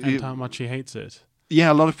 And how much he hates it. Yeah,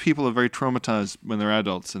 a lot of people are very traumatized when they're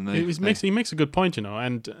adults, and he makes a good point, you know.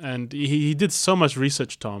 And he did so much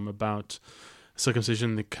research, Tom, about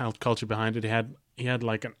circumcision, the culture behind it. He had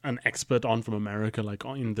like an expert on from America, like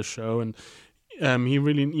in the show, and he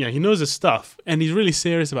really he knows his stuff, and he's really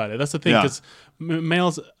serious about it. That's the thing, because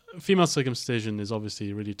female circumcision is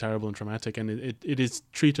obviously really terrible and traumatic, and it is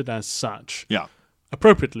treated as such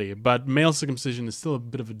appropriately, but male circumcision is still a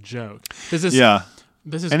bit of a joke.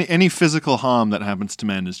 Any physical harm that happens to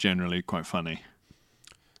men is generally quite funny,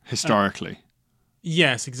 historically.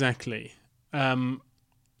 Yes, exactly.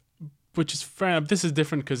 Which is fair. This is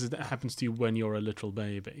different because it happens to you when you're a little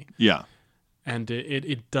baby. Yeah. And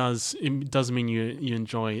it does mean you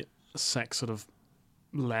enjoy sex sort of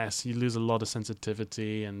less. You lose a lot of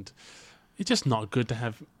sensitivity, and it's just not good to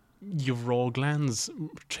have your raw glands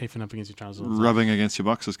chafing up against your trousers, rubbing against your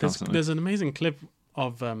boxers constantly. There's an amazing clip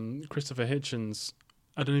of Christopher Hitchens.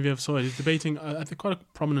 I don't know if you ever saw it. He's debating, I think, quite a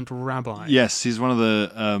prominent rabbi. Yes, he's one of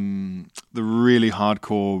the really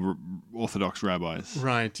hardcore Orthodox rabbis.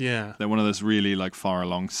 Right, yeah. They're one of those really like far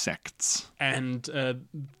along sects. And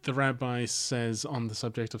the rabbi says on the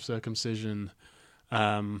subject of circumcision,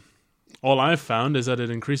 all I've found is that it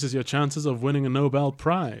increases your chances of winning a Nobel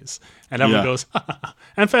Prize. And everyone goes,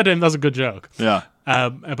 and fair to him, that's a good joke. Yeah.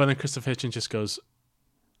 But then Christopher Hitchens just goes,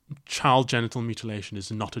 child genital mutilation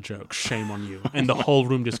is not a joke. Shame on you. And the whole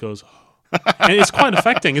room just goes, and it's quite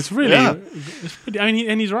affecting. It's really, it's pretty, I mean,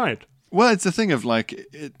 and he's right. Well, it's the thing of like,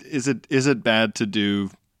 is it bad to do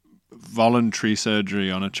voluntary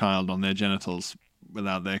surgery on a child on their genitals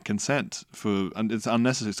without their consent? And it's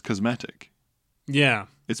unnecessary. It's cosmetic. Yeah.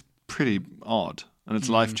 It's pretty odd, and it's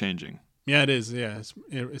life-changing. Yeah, it is. Yeah,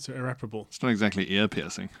 it's irreparable. It's not exactly ear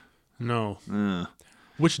piercing. No.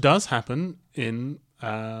 Which does happen in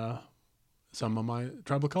some of my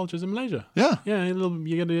tribal cultures in Malaysia. Yeah. Yeah,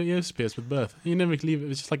 you get your ears pierced with birth. You never leave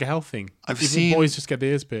it. It's just like a health thing. I've Even seen- boys just get their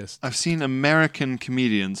ears pierced. I've seen American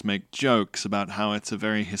comedians make jokes about how it's a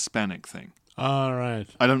very Hispanic thing. All right.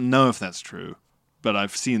 I don't know if that's true, but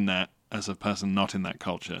I've seen that as a person not in that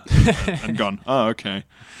culture and gone, oh, okay.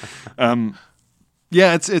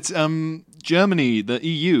 Yeah, it's Germany, the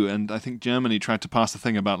EU, and I think Germany tried to pass the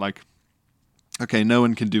thing about like, okay, no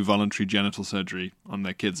one can do voluntary genital surgery on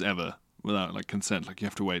their kids ever without like consent. Like you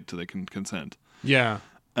have to wait till they can consent. Yeah.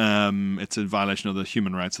 It's a violation of the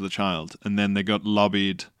human rights of the child. And then they got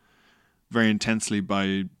lobbied very intensely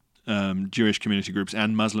by Jewish community groups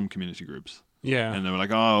and Muslim community groups. Yeah. And they were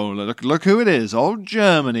like, oh, look who it is. Old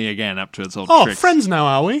Germany again, up to its old Oh, tricks. friends now,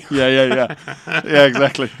 are we? Yeah. Yeah,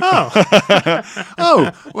 exactly.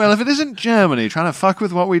 Oh, well, if it isn't Germany trying to fuck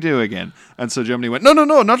with what we do again. And so Germany went, no,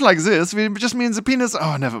 not like this. It just means a penis.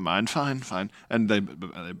 Oh, never mind. Fine. And they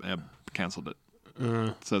cancelled it.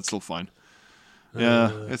 So it's still fine.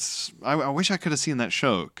 Yeah, I wish I could have seen that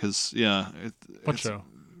show, because, What it's show?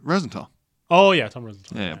 Rosenthal. Oh, yeah, Tom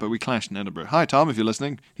Rosenthal. Yeah, but we clashed in Edinburgh. Hi, Tom, if you're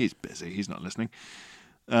listening. He's busy. He's not listening.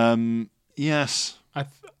 Yes.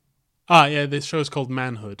 Yeah, this show is called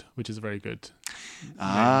Manhood, which is very good.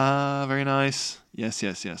 Very nice. Yes.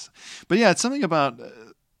 But yeah, it's something about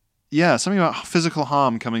physical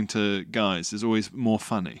harm coming to guys is always more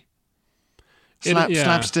funny.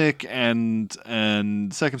 Slapstick and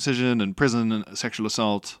circumcision and prison and sexual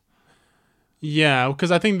assault. Yeah,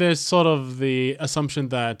 because I think there's sort of the assumption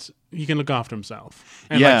that he can look after himself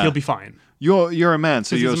and Yeah. like he'll be fine. You're a man, so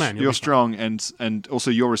Because he's you're a man, you'll you're be strong and also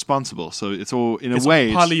you're responsible. So it's all in It's a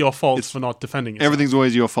way partly your fault it's- for not defending yourself. everything's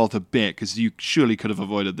always your fault a bit, because you surely could have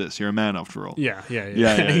avoided this. You're a man after all. Yeah, Yeah.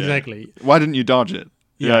 exactly. Why didn't you dodge it?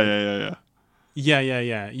 Yeah. Yeah.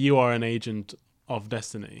 Yeah. You are an agent of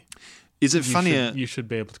destiny. Is it funnier? You should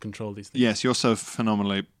be able to control these things. Yes, you're so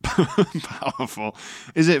phenomenally powerful.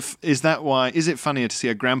 Is it funnier to see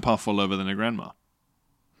a grandpa fall over than a grandma?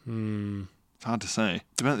 It's hard to say.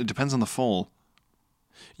 It depends on the fall.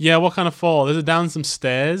 Yeah, what kind of fall? Is it down some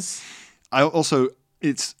stairs? I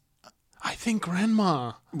think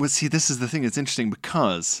grandma. Well, see, this is the thing. It's interesting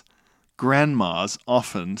because grandmas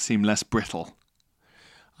often seem less brittle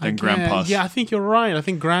than grandpas. Yeah, I think you're right. I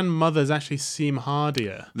think grandmothers actually seem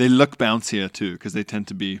hardier. They look bouncier too, because they tend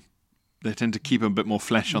to keep a bit more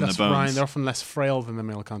flesh on That's their bones. right. They're often less frail than their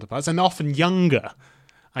male counterparts, and often younger.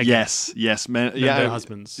 I guess. Yes, men, Than their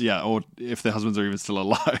husbands. Yeah, or if their husbands are even still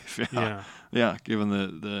alive. Yeah. Yeah, given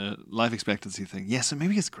the life expectancy thing. Yeah, so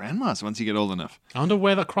maybe it's grandmas once you get old enough. I wonder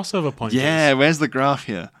where that crossover point Yeah, is. where's the graph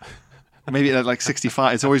here? Maybe at like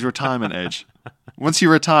 65. It's always retirement age. Once you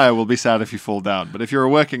retire, we'll be sad if you fall down. But if you're a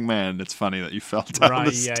working man, it's funny that you fell down Right,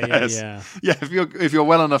 the yeah, stairs. Yeah, if you're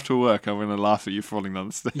well enough to work, I'm going to laugh at you falling down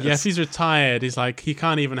the stairs. Yeah, if he's retired, he's like, he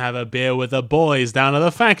can't even have a beer with the boys down at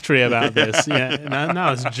the factory about this. Yeah,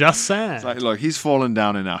 no, it's just sad. It's like, look, he's fallen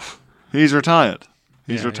down enough. He's retired.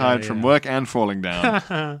 He's Yeah, retired yeah, from yeah. work and falling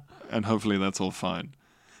down. And hopefully that's all fine.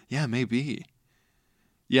 Yeah, maybe.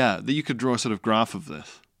 Yeah, that you could draw a sort of graph of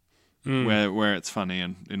this. Where it's funny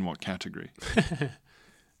and in what category.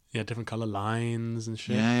 Yeah, different color lines and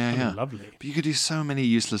shit. Yeah. That'd be lovely. But you could do so many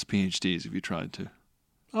useless PhDs if you tried to.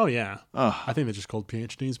 Oh, yeah. Oh. I think they're just called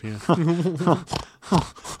PhDs, Pierre.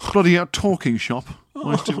 Bloody talking shop.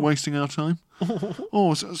 Wasting our time.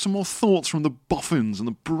 Oh, some more thoughts from the boffins and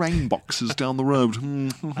the brain boxes down the road.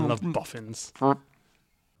 I love boffins.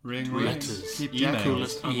 Ring letters,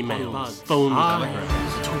 emails, phone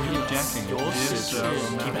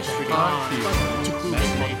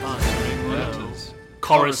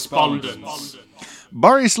correspondence.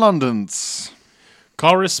 Boris Londons.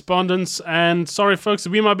 Correspondence, and sorry, folks,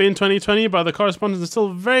 we might be in 2020, but the correspondence is still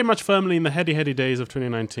very much firmly in the heady days of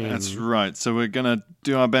 2019. That's right. So we're gonna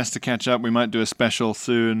do our best to catch up. We might do a special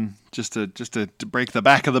soon, just to break the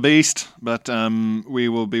back of the beast. But we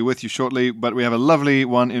will be with you shortly. But we have a lovely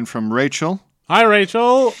one in from Rachel. Hi,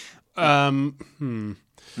 Rachel. Yeah.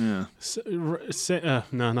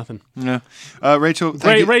 No, nothing. Yeah. Rachel. Great,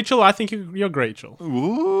 Thank you. Rachel. I think you're Rachel.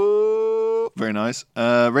 Ooh, very nice.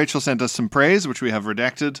 Rachel sent us some praise, which we have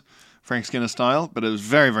redacted, Frank Skinner style, but it was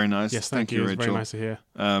very, very nice. Yes, thank you. It was Rachel. very nice to hear.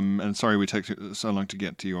 And sorry we took so long to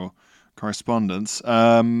get to your correspondence.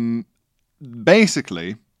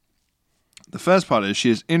 Basically, the first part is she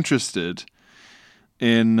is interested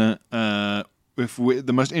in the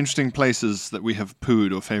most interesting places that we have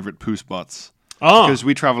pooed, or favorite poo spots. Oh, Because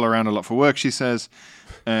we travel around a lot for work, she says,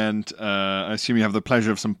 and I assume you have the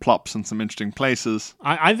pleasure of some plops and some interesting places.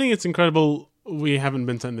 I think it's incredible we haven't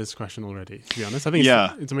been sent this question already, to be honest. I think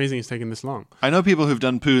it's amazing it's taken this long. I know people who've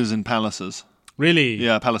done poos in palaces. Really?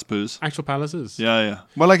 Yeah, palace poos. Actual palaces? Yeah.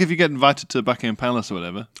 Well, like if you get invited to Buckingham Palace or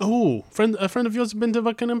whatever. Oh, a friend of yours has been to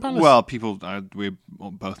Buckingham Palace? Well, people we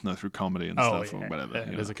both know through comedy and stuff or whatever.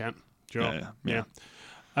 Yeah, there's a cat. Sure. Yeah.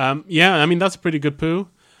 I mean, that's a pretty good poo.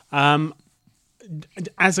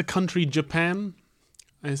 As a country, Japan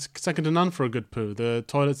is second to none for a good poo. The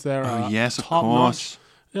toilets there are yes, of top course. notch.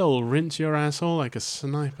 They'll rinse your asshole like a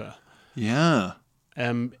sniper. Yeah.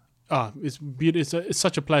 It's beautiful. It's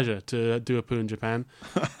such a pleasure to do a poo in Japan.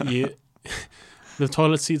 The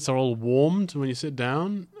toilet seats are all warmed when you sit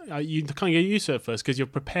down. You can't get used to it at first because you're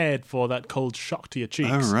prepared for that cold shock to your cheeks.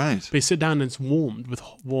 Oh, right. But you sit down and it's warmed with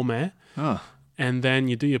warm air. Oh, And then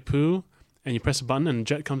you do your poo and you press a button and a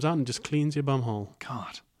jet comes out and just cleans your bumhole.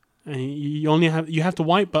 God. And you have to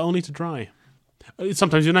wipe, but only to dry.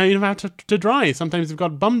 Sometimes you don't even have to dry. Sometimes you've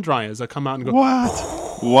got bum dryers that come out and go,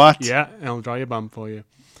 What? yeah, and it'll dry your bum for you.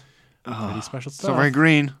 Pretty special stuff. So very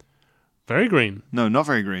green. Very green. No, not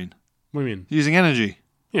very green. What do you mean? Using energy.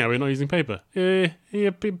 Yeah, we're not using paper.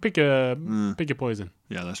 Pick your poison.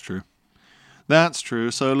 Yeah, that's true. That's true.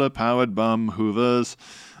 Solar-powered bum hoovers.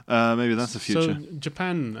 Maybe that's the future. So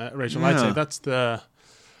Japan, Rachel, I'd say that's the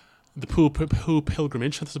poo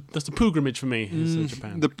pilgrimage. That's the pilgrimage for me. Is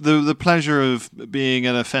Japan. The pleasure of being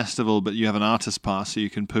at a festival, but you have an artist pass, so you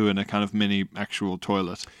can poo in a kind of mini actual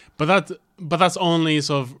toilet. But that's only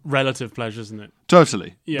sort of relative pleasure, isn't it?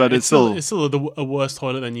 Totally. Yeah, but it's still a worse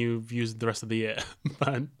toilet than you've used the rest of the year.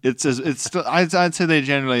 But it's still. I'd say they're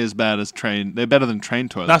generally as bad as train. They're better than train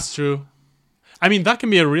toilets. that's true. I mean, that can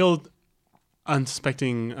be a real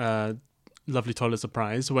unsuspecting lovely toilet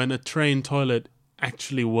surprise when a train toilet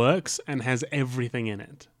actually works and has everything in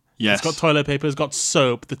it. Yes. It's got toilet paper, it's got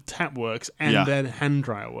soap, the tap works, and then hand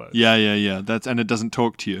dryer works. Yeah. And it doesn't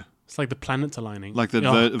talk to you. It's like the planets aligning. Like the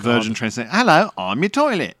Virgin train saying, "Hello, I'm your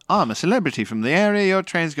toilet. I'm a celebrity from the area your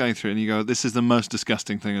train's going through." And you go, "This is the most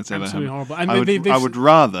disgusting thing that's ever happened." Absolutely horrible. And I would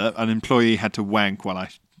rather an employee had to wank while I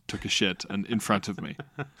took a shit and in front of me.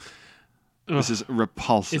 This is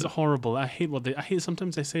repulsive. It's horrible. I hate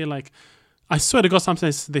sometimes they say like, I swear to God,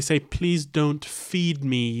 sometimes they say, "Please don't feed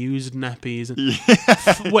me used nappies."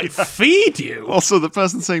 And wait, feed you? Also, the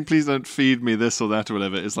person saying, "Please don't feed me this or that or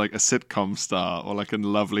whatever," is like a sitcom star or like a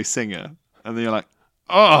lovely singer. And then you're like,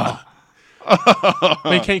 oh.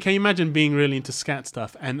 Wait, can you imagine being really into scat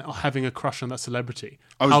stuff and having a crush on that celebrity?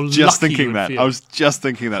 I was just thinking that. How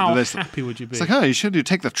happy would you be? It's like, oh, you should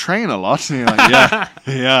take the train a lot. And you're like,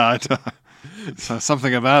 yeah, so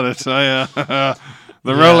something about it.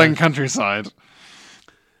 The rolling countryside.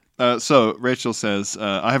 So Rachel says,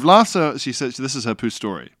 I have laughed so... She says this is her poo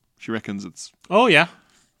story. She reckons it's... Oh, yeah.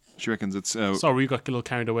 She reckons it's... Sorry, we got a little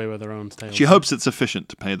carried away with our own tales. She hopes it's sufficient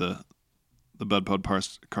to pay the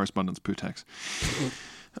BudPod correspondence poo tax.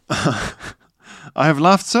 I have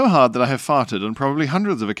laughed so hard that I have farted on probably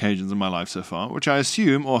hundreds of occasions in my life so far, which I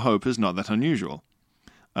assume or hope is not that unusual.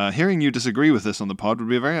 Hearing you disagree with this on the pod would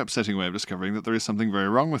be a very upsetting way of discovering that there is something very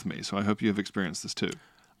wrong with me, so I hope you have experienced this too.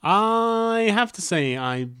 I have to say,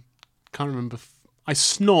 I can't remember. I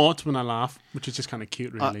snort when I laugh, which is just kind of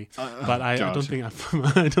cute, really. But I don't think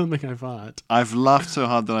I fart. I've laughed so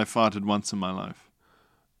hard that I farted once in my life.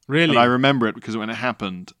 Really? And I remember it because when it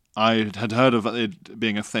happened, I had heard of it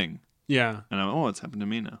being a thing. Yeah. And I went, it's happened to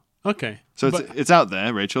me now. Okay. So it's out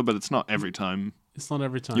there, Rachel, but it's not every time. It's not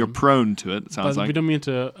every time. You're prone to it sounds like. We don't mean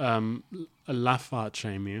to laugh fart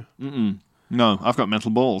shame you. Mm-mm. No, I've got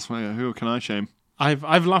mental balls. Who can I shame?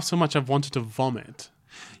 I've laughed so much I've wanted to vomit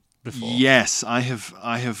before. Yes, I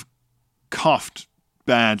have coughed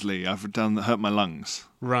badly. I've hurt my lungs.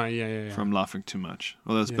 Right, yeah. From laughing too much.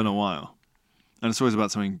 Although it's been a while. And it's always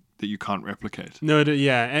about something that you can't replicate. No, and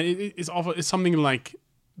it's something like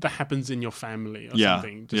that happens in your family or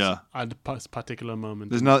something. Just at a particular moment.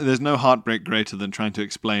 There's no heartbreak greater than trying to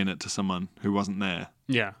explain it to someone who wasn't there.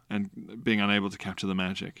 Yeah. And being unable to capture the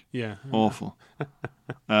magic. Yeah. Awful.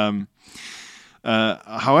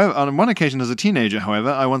 However, on one occasion as a teenager, however,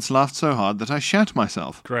 I once laughed so hard that I shat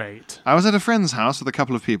myself. Great. I was at a friend's house with a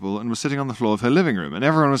couple of people and was sitting on the floor of her living room, and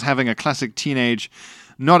everyone was having a classic teenage,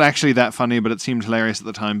 not actually that funny, but it seemed hilarious at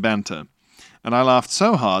the time, banter. And I laughed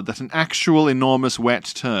so hard that an actual enormous wet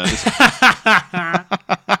turd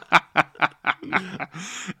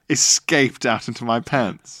escaped out into my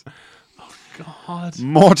pants. Oh, God.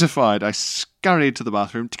 Mortified, I scurried to the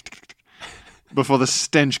bathroom before the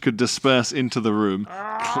stench could disperse into the room.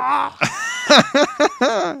 A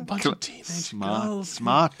bunch of teenage girls.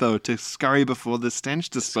 Smart, though, to scurry before the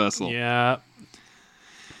stench dispersal. Yeah.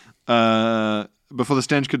 Before the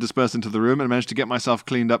stench could disperse into the room, and managed to get myself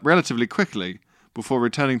cleaned up relatively quickly. before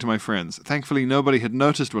returning to my friends. Thankfully, nobody had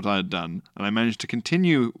noticed what I had done, and I managed to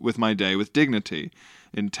continue with my day with dignity,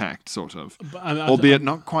 intact, sort of, albeit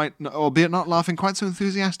not laughing quite so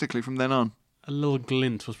enthusiastically from then on. A little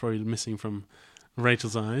glint was probably missing from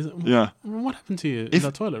Rachel's eyes. Yeah. What happened to you in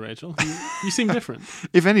that toilet, Rachel? You seem different.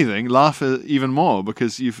 If anything, laugh even more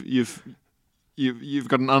because you've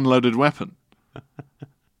got an unloaded weapon.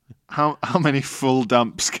 How many full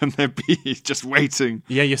dumps can there be just waiting?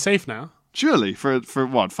 Yeah, you're safe now. Surely for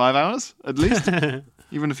what, 5 hours at least?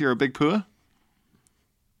 Even if you're a big pooer.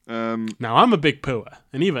 Now I'm a big pooer,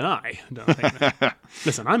 and even I don't think that.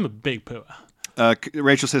 Listen, I'm a big pooer.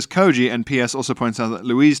 Rachel says Koji, and P.S. also points out that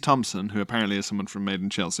Louise Thompson, who apparently is someone from Made in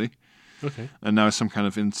Chelsea, okay, and now is some kind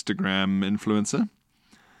of Instagram influencer,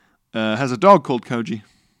 has a dog called Koji.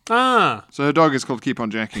 Ah, so her dog is called Keep On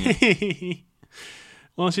Jacking It.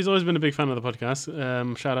 Well, she's always been a big fan of the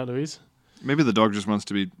podcast. Shout out, Louise. Maybe the dog just wants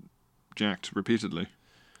to be jacked repeatedly.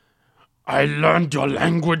 I learned your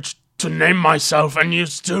language to name myself, and you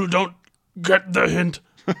still don't get the hint.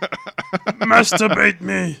 Masturbate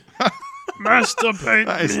me. Masturbate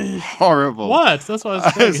That is me. horrible. What? That's what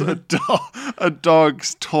I was saying. A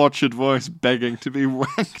dog's tortured voice begging to be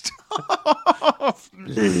wanked off.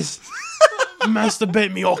 Please.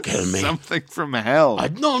 Masturbate me or kill me. Something from hell. I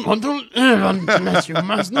don't want to live unless you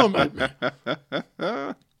masturbate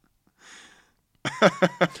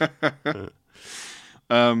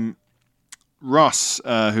me. Ross,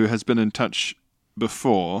 who has been in touch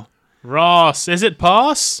before. Ross, is it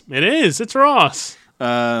Pass? It is. It's Ross.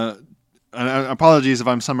 Apologies if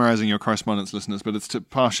I'm summarizing your correspondence, listeners, but it's to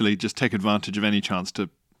partially just take advantage of any chance to,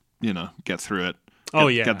 get through it.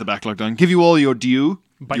 Get the backlog done. Give you all your due.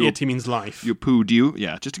 By it, he means life. Your poo due.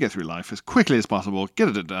 Yeah, just to get through life as quickly as possible.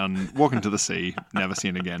 Get it done. Walk into the sea. Never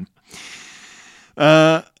seen again.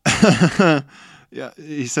 Yeah,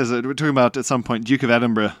 he says we're talking about at some point Duke of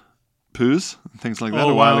Edinburgh poos and things like that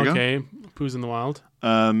a while ago. Okay, poos in the wild.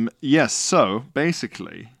 Yes, so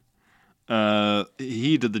basically,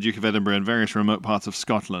 he did the Duke of Edinburgh in various remote parts of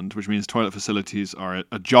Scotland, which means toilet facilities are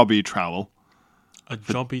a jobby trowel.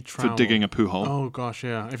 Jobby trowel. For digging a poo hole. Oh, gosh,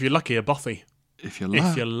 yeah. If you're lucky, a bothy. If you're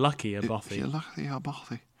lucky, a bothy.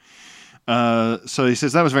 So he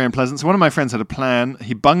says that was very unpleasant. So one of my friends had a plan.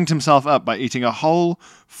 He bunged himself up by eating a whole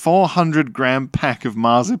 400-gram pack of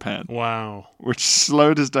marzipan. Wow. Which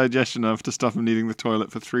slowed his digestion enough to stop him needing the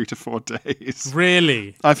toilet for 3 to 4 days.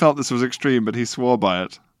 Really? I felt this was extreme, but he swore by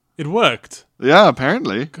it. It worked? Yeah,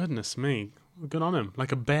 apparently. Goodness me. Good on him.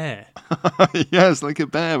 Like a bear. Yes, like a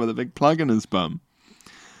bear with a big plug in his bum.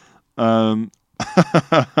 Oh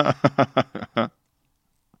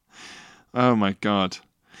my god.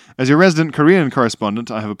 As your resident Korean correspondent,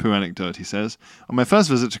 I have a poo anecdote, he says. On my first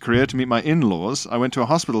visit to Korea to meet my in-laws, I went to a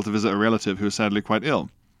hospital to visit a relative who was sadly quite ill.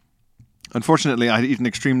 Unfortunately, I had eaten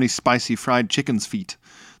extremely spicy fried chicken's feet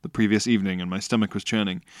the previous evening, and my stomach was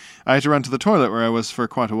churning. I had to run to the toilet where I was for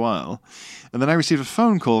quite a while, and then I received a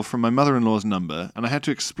phone call from my mother-in-law's number, and I had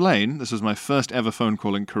to explain, this was my first ever phone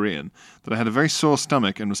call in Korean, that I had a very sore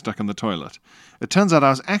stomach and was stuck in the toilet. It turns out I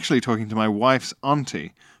was actually talking to my wife's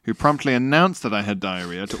auntie, who promptly announced that I had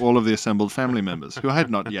diarrhea to all of the assembled family members, who I had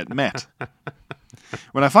not yet met.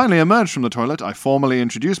 When I finally emerged from the toilet, I formally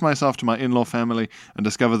introduced myself to my in-law family and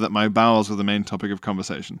discovered that my bowels were the main topic of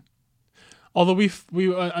conversation. Although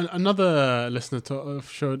another listener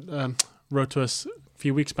wrote to us a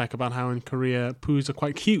few weeks back about how in Korea poos are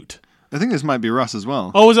quite cute. I think this might be Russ as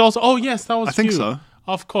well. Oh, was it also? Oh, yes, that was. I think cute. so.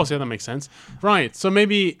 Of course, yeah, that makes sense. Right, so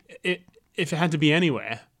maybe if it had to be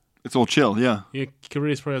anywhere, it's all chill. Yeah.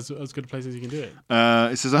 Korea is probably as good a place as you can do it.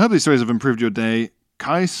 It says, I hope these stories have improved your day.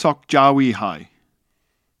 Kai Sok Jawi Hai.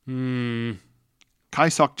 Kai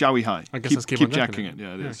Sok Jawi Hai. I guess keep jacking it.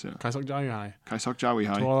 Yeah, it is. Yeah. Kai Sok Jawi Hai. Kai Sok Jawi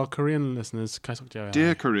Hai. To all our Korean listeners, Kai Sok Jawi Hai.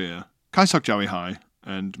 Dear Korea, Kai Sok Jawi Hai,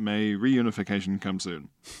 and may reunification come soon.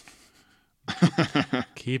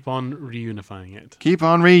 Keep on reunifying it. Keep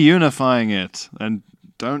on reunifying it, and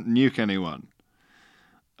don't nuke anyone.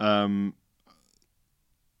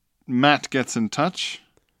 Matt gets in touch.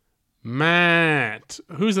 Matt.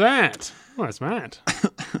 Who's that? Oh, it's Matt.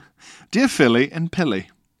 Dear Philly and Pilly.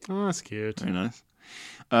 Oh, that's cute. Very nice.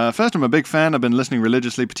 First, I'm a big fan. I've been listening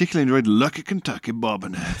religiously. Particularly enjoyed Lucky Kentucky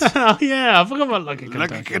Bobbin Heads. Oh, yeah. I forgot about Lucky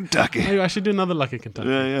Kentucky. Lucky Kentucky. Maybe I should do another Lucky Kentucky.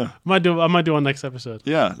 Yeah. I might do one next episode.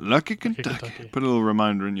 Yeah, Lucky Kentucky. Put a little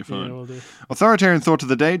reminder in your phone. Yeah, we'll do. Authoritarian thought of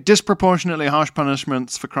the day. Disproportionately harsh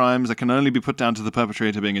punishments for crimes that can only be put down to the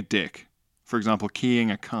perpetrator being a dick. For example,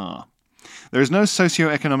 keying a car. There is no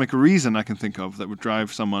socio-economic reason I can think of that would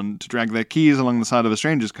drive someone to drag their keys along the side of a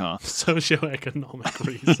stranger's car. Socio-economic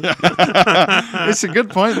reason. It's a good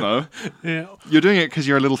point, though. Yeah. You're doing it because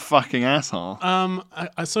you're a little fucking asshole.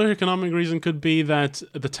 A socio-economic reason could be that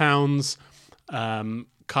the town's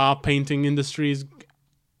car painting industry is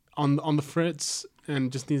on the fritz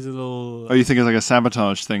and just needs a little. Oh, you think it's like a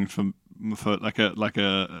sabotage thing for like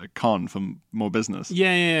a con for more business?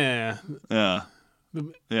 Yeah.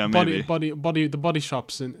 Yeah, Body, maybe. the body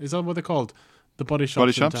shops is that what they're called? The body shops,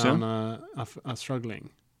 Body shops, in town are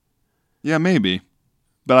struggling. Yeah, maybe.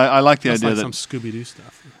 But I like the That's idea like that some Scooby-Doo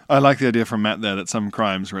stuff. I like the idea from Matt there that some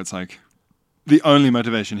crimes where it's like the only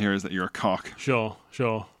motivation here is that you're a cock. Sure.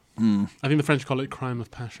 I think the French call it crime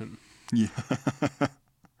of passion. Yeah.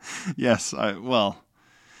 Yes. I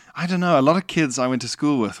don't know. A lot of kids I went to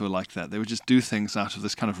school with were like that. They would just do things out of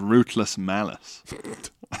this kind of rootless malice.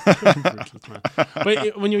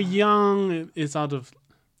 But when you're young, it's out of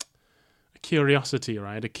curiosity,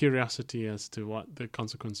 right? A curiosity as to what the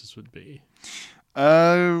consequences would be.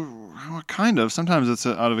 Well, kind of. Sometimes it's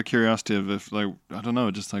out of a curiosity of if, like, I don't know,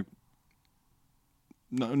 just like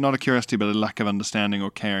not a curiosity, but a lack of understanding or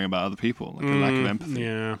caring about other people, like a lack of empathy.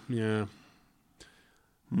 Yeah.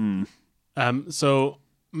 So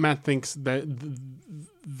Matt thinks that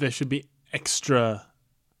there should be extra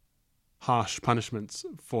harsh punishments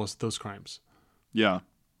for those crimes. Yeah,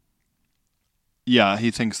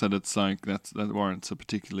 he thinks that it's like that warrants a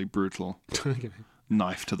particularly brutal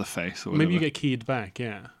knife to the face or whatever. Maybe you get keyed back,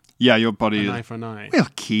 yeah. Yeah, your body. An eye for an eye. We'll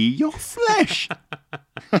key your flesh.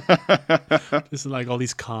 This is like all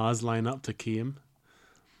these cars line up to key him.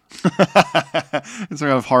 It's a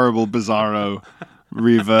kind of horrible, bizarro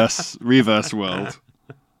reverse world.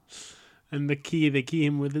 And the key they key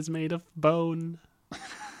him with is made of bone.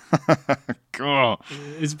 God.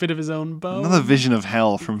 It's a bit of his own bone. Another vision of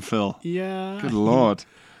hell from Phil. Yeah. Good Lord.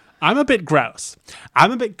 I'm a bit gross.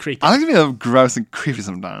 I'm a bit creepy. I like to be a little gross and creepy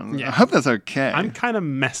sometimes. Yeah. I hope that's okay. I'm kind of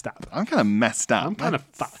messed up. I'm kind of messed up. I'm kind of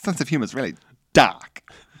My fucked. sense of humor is really dark.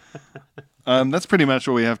 That's pretty much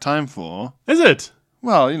all we have time for. Is it?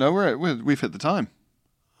 Well, you know, we've hit the time.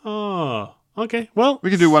 Oh, okay. Well,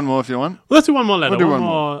 We can do one more if you want. let's do one more letter.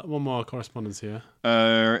 We'll do one more correspondence here.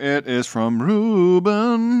 It is from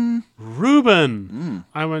Ruben. Ruben.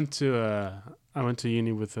 I went to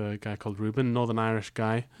uni with a guy called Ruben, Northern Irish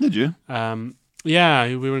guy. Did you? Yeah,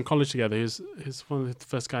 we were in college together. He's one of the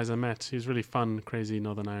first guys I met. He's a really fun, crazy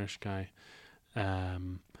Northern Irish guy.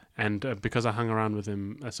 And because I hung around with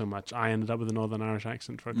him so much, I ended up with a Northern Irish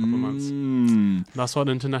accent for a couple of months. That's what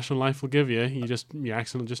international life will give you. Your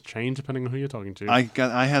accent will just change depending on who you're talking to.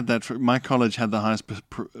 I had that. My college had the highest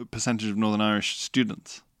percentage of Northern Irish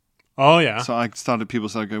students. Oh yeah. So people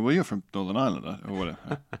started going, well, you're from Northern Ireland or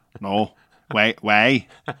whatever. No. Why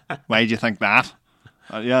do you think that?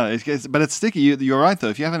 Yeah, but it's sticky. You're right, though.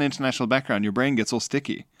 If you have an international background, your brain gets all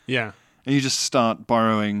sticky. Yeah. And you just start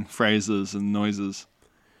borrowing phrases and noises.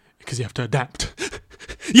 Because you have to adapt.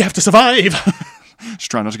 You have to survive.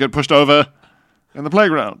 Just try not to get pushed over in the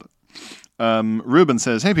playground. Ruben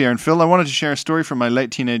says, hey, Pierre and Phil, I wanted to share a story from my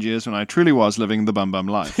late teenage years when I truly was living the bum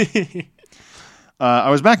life.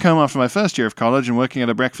 I was back home after my first year of college and working at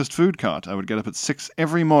a breakfast food cart. I would get up at 6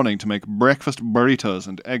 every morning to make breakfast burritos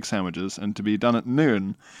and egg sandwiches and to be done at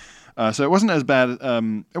noon. So it wasn't as bad.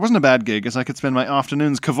 It wasn't a bad gig as I could spend my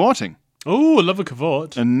afternoons cavorting. Oh, I love a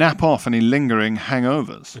cavort. And nap off any lingering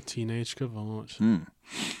hangovers. A teenage cavort.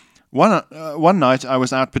 One night I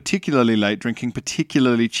was out particularly late drinking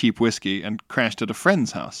particularly cheap whiskey and crashed at a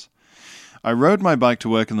friend's house. I rode my bike to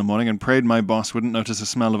work in the morning and prayed my boss wouldn't notice a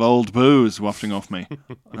smell of old booze wafting off me.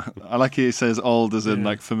 I like he says old as in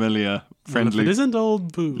like familiar, friendly. Well, if it isn't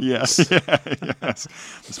old booze. Yes. The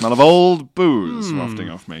smell of old booze wafting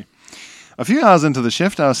off me. A few hours into the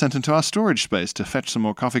shift, I was sent into our storage space to fetch some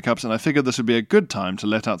more coffee cups, and I figured this would be a good time to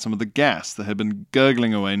let out some of the gas that had been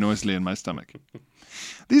gurgling away noisily in my stomach.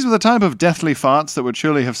 These were the type of deathly farts that would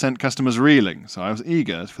surely have sent customers reeling, so I was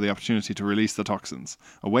eager for the opportunity to release the toxins,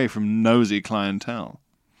 away from nosy clientele.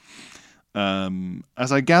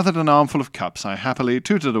 As I gathered an armful of cups, I happily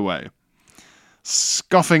tooted away,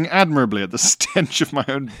 scoffing admirably at the stench of my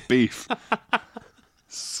own beef.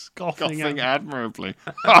 Scoffing admirably.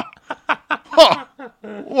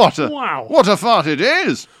 What a fart it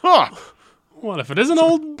is! What if it isn't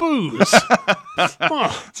old booze?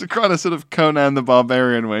 It's quite a sort of Conan the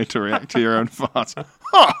Barbarian way to react to your own fart.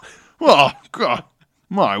 Oh, God,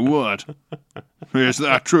 my word. Is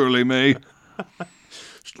that truly me?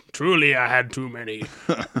 Truly, I had too many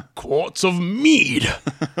quarts of mead.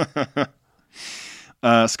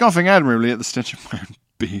 Scoffing admirably at the stench of my own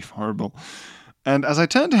beef. Horrible. And as I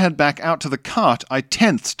turned to head back out to the cart, I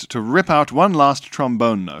tensed to rip out one last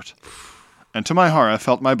trombone note. And to my horror,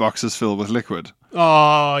 felt my boxes fill with liquid.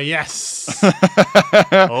 Oh, yes.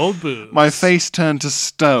 Old booze. My face turned to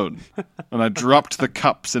stone, and I dropped the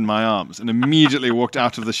cups in my arms and immediately walked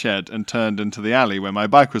out of the shed and turned into the alley where my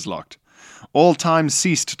bike was locked. All time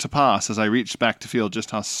ceased to pass as I reached back to feel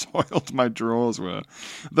just how soiled my drawers were.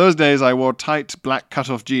 Those days I wore tight black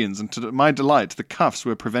cut-off jeans, and to my delight, the cuffs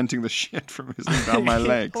were preventing the shit from whizzing down my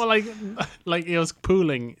legs. Well, like it was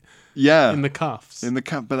pooling Yeah. in the cuffs. In the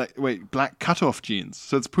cuff, but wait, black cut-off jeans.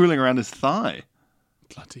 So it's pooling around his thigh.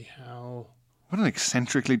 Bloody hell. What an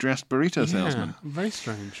eccentrically dressed burrito salesman. Very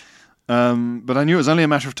strange. But I knew it was only a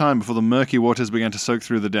matter of time before the murky waters began to soak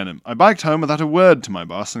through the denim. I biked home without a word to my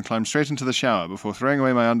boss and climbed straight into the shower before throwing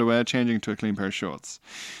away my underwear, changing to a clean pair of shorts.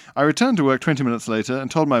 I returned to work 20 minutes later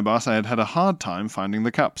and told my boss I had had a hard time finding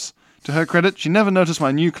the cups. To her credit, she never noticed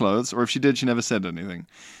my new clothes, or if she did, she never said anything.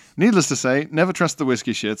 Needless to say, never trust the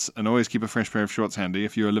whiskey shits, and always keep a fresh pair of shorts handy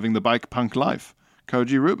if you are living the bike punk life.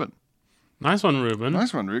 Koji Ruben. Nice one, Ruben.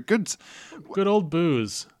 Nice one, Ruben. Good old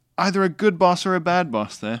booze. Either a good boss or a bad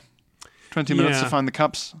boss there. 20 minutes to find the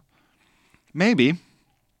cups. Maybe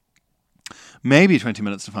 20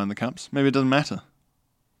 minutes to find the cups. Maybe it doesn't matter.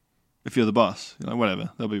 If you're the boss, whatever,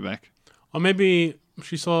 they'll be back. Or maybe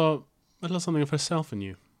she saw a little something of herself in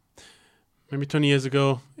you. Maybe 20 years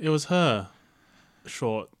ago, it was her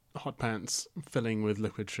short hot pants filling with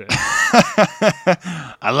liquid shit.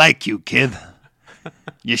 I like you, kid.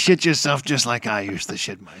 You shit yourself just like I used to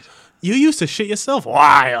shit, mate. You used to shit yourself?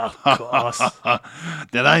 Why, of course.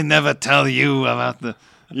 Did I never tell you about the...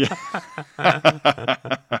 Yeah.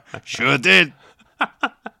 Sure did.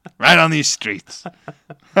 Right on these streets.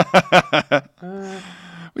 Well,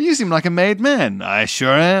 you seem like a made man. I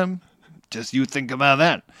sure am. Just you think about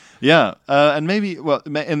that. Yeah, and maybe,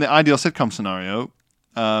 in the ideal sitcom scenario,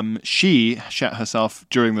 she shat herself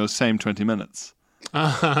during those same 20 minutes.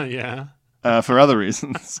 Yeah. For other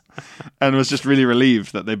reasons. And was just really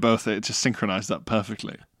relieved that it just synchronized up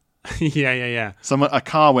perfectly. Yeah. A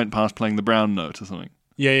car went past playing the Brown Note or something.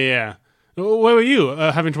 Yeah. Where were you?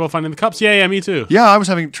 Having trouble finding the cups? Yeah, me too. Yeah, I was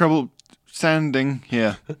having trouble standing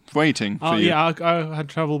here, waiting for you. Yeah, I had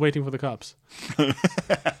trouble waiting for the cups.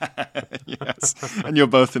 Yes. And you're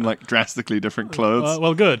both in drastically different clothes.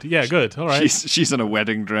 Well, good. Yeah, good. All right. She's in a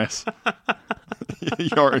wedding dress.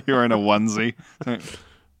 You're in a onesie.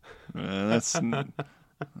 Let's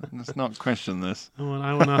not question this.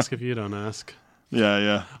 I won't ask if you don't ask.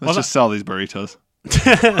 Yeah. Let's just sell these burritos.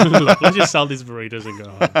 Look, let's just sell these burritos and go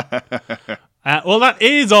home. Well, that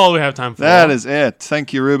is all we have time for. That is it.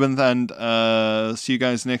 Thank you, Ruben, and see you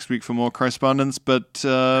guys next week for more correspondence. But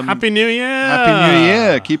Happy New Year! Happy New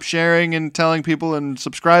Year! Keep sharing and telling people and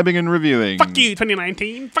subscribing and reviewing. Fuck you,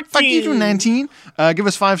 2019! Fuck you, 2019! Give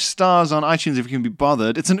us 5 stars on iTunes if you can be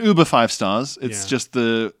bothered. It's an Uber 5 stars. It's just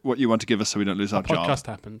what you want to give us so we don't lose our job. The podcast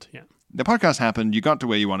happened, yeah. The podcast happened. You got to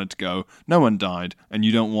where you wanted to go. No one died, and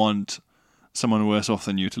you don't want someone worse off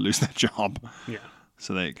than you to lose their job. Yeah.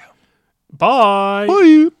 So there you go. Bye.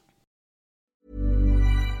 Bye.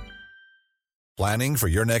 Planning for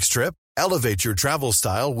your next trip? Elevate your travel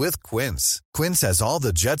style with Quince. Quince has all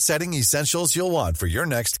the jet-setting essentials you'll want for your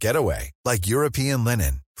next getaway, like European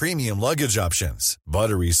linen, premium luggage options,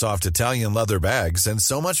 buttery soft Italian leather bags, and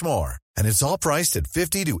so much more. And it's all priced at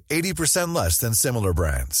 50 to 80% less than similar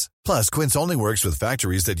brands. Plus, Quince only works with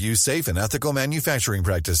factories that use safe and ethical manufacturing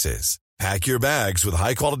practices. Pack your bags with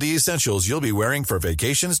high-quality essentials you'll be wearing for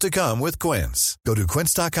vacations to come with Quince. Go to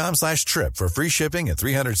quince.com/trip for free shipping and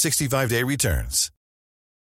 365-day returns.